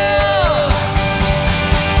will.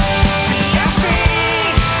 We are free,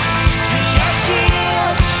 we are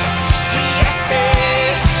healed, we are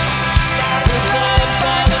saved by the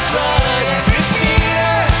blood, every fear,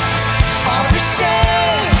 all the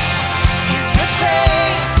shame is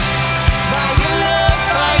replaced by your love,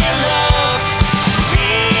 by your love. We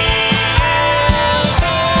have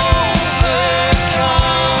overcome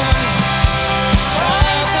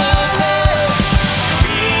by the blood.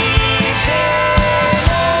 We can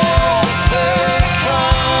overcome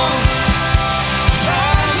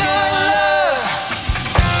by your love.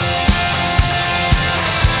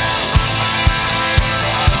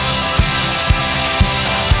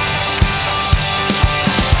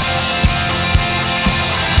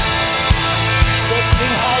 So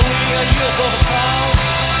sing hallelujah, you have overcome.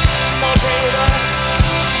 Celebrate with us.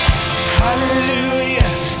 Hallelujah,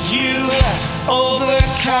 you have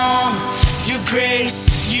overcome. Your grace,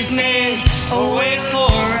 you've made a way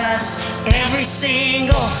for us. Every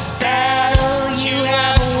single battle you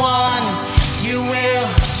have won, you will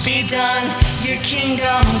be done. Your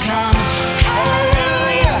kingdom come.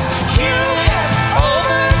 Hallelujah, you have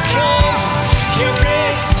overcome. Your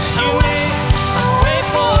grace, you made a way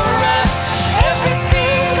for us. Every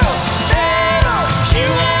single battle you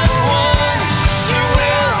have won, you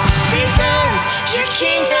will be done. Your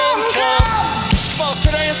kingdom come. Come on,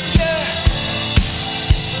 put our hands together.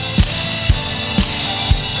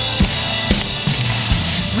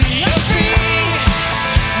 We are free,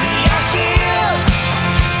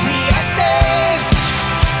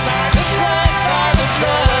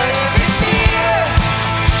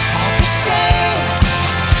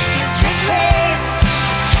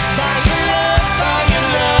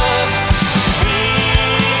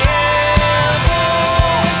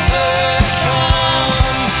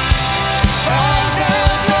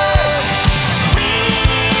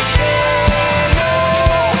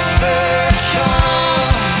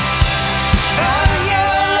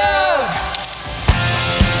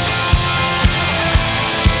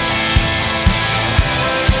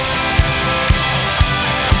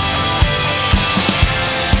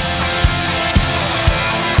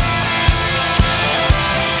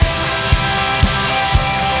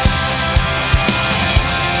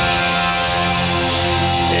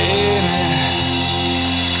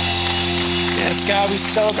 we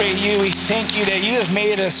celebrate you. We thank you that you have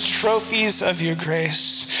made us trophies of your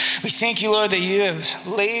grace. We thank you, Lord, that you have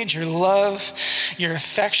laid your love, your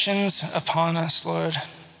affections upon us, Lord.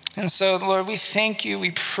 And so, Lord, we thank you,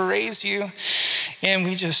 we praise you, and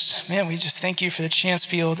we just thank you for the chance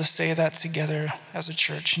to be able to say that together as a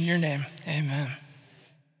church. In your name, amen.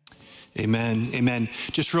 Amen, amen.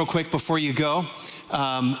 Just real quick before you go,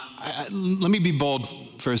 let me be bold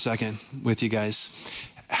for a second with you guys.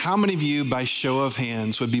 How many of you, by show of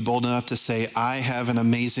hands, would be bold enough to say, I have an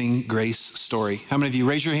amazing grace story? How many of you,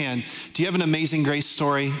 raise your hand. Do you have an amazing grace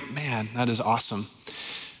story? Man, that is awesome.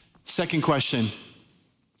 Second question.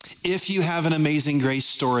 If you have an amazing grace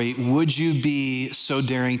story, would you be so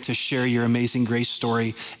daring to share your amazing grace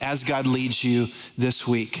story as God leads you this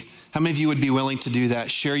week? How many of you would be willing to do that?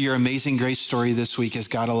 Share your amazing grace story this week as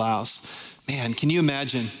God allows. Man, can you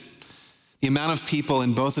imagine the amount of people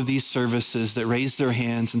in both of these services that raised their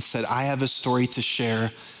hands and said, I have a story to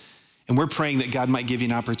share. And we're praying that God might give you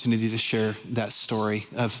an opportunity to share that story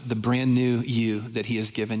of the brand new you that he has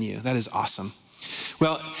given you. That is awesome.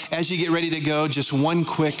 Well, as you get ready to go, just one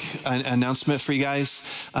quick announcement for you guys.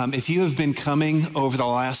 If you have been coming over the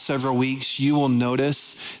last several weeks, you will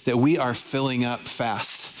notice that we are filling up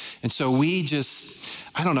fast. And so I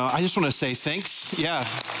just want to say thanks. Yeah.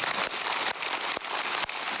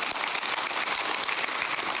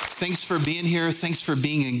 Thanks for being here. Thanks for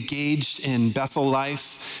being engaged in Bethel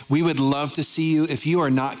life. We would love to see you. If you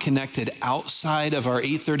are not connected outside of our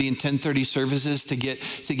 8:30 and 10:30 services to get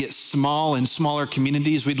small and smaller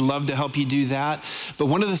communities, we'd love to help you do that. But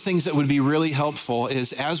one of the things that would be really helpful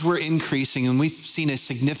is as we're increasing, and we've seen a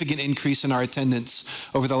significant increase in our attendance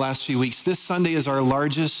over the last few weeks. This Sunday is our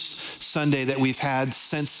largest Sunday that we've had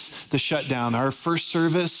since the shutdown. Our first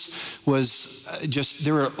service was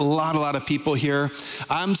there were a lot of people here.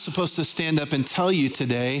 I'm supposed to stand up and tell you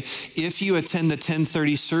today, if you attend the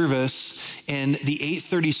 10:30 service and the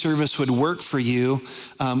 8:30 service would work for you,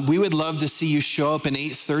 we would love to see you show up in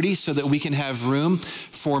 8:30 so that we can have room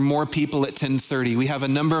for more people at 10:30. We have a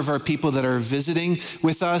number of our people that are visiting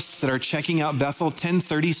with us that are checking out Bethel.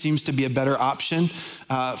 10:30 seems to be a better option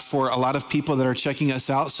for a lot of people that are checking us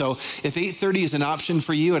out. So if 8:30 is an option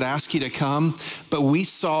for you, I'd ask you to come. But we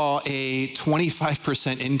saw a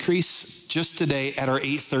 25% increase just today at our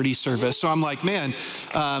 8:30 service. So I'm like, man,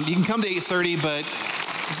 you can come to 8:30, but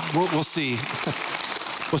we'll see.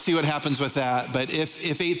 We'll see what happens with that. But if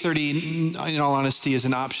 8:30, in all honesty, is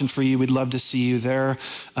an option for you, we'd love to see you there.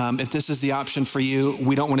 If this is the option for you,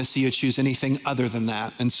 we don't want to see you choose anything other than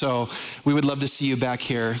that. And so we would love to see you back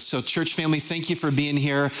here. So church family, thank you for being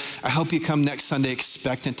here. I hope you come next Sunday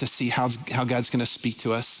expectant to see how God's going to speak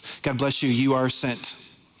to us. God bless you. You are sent.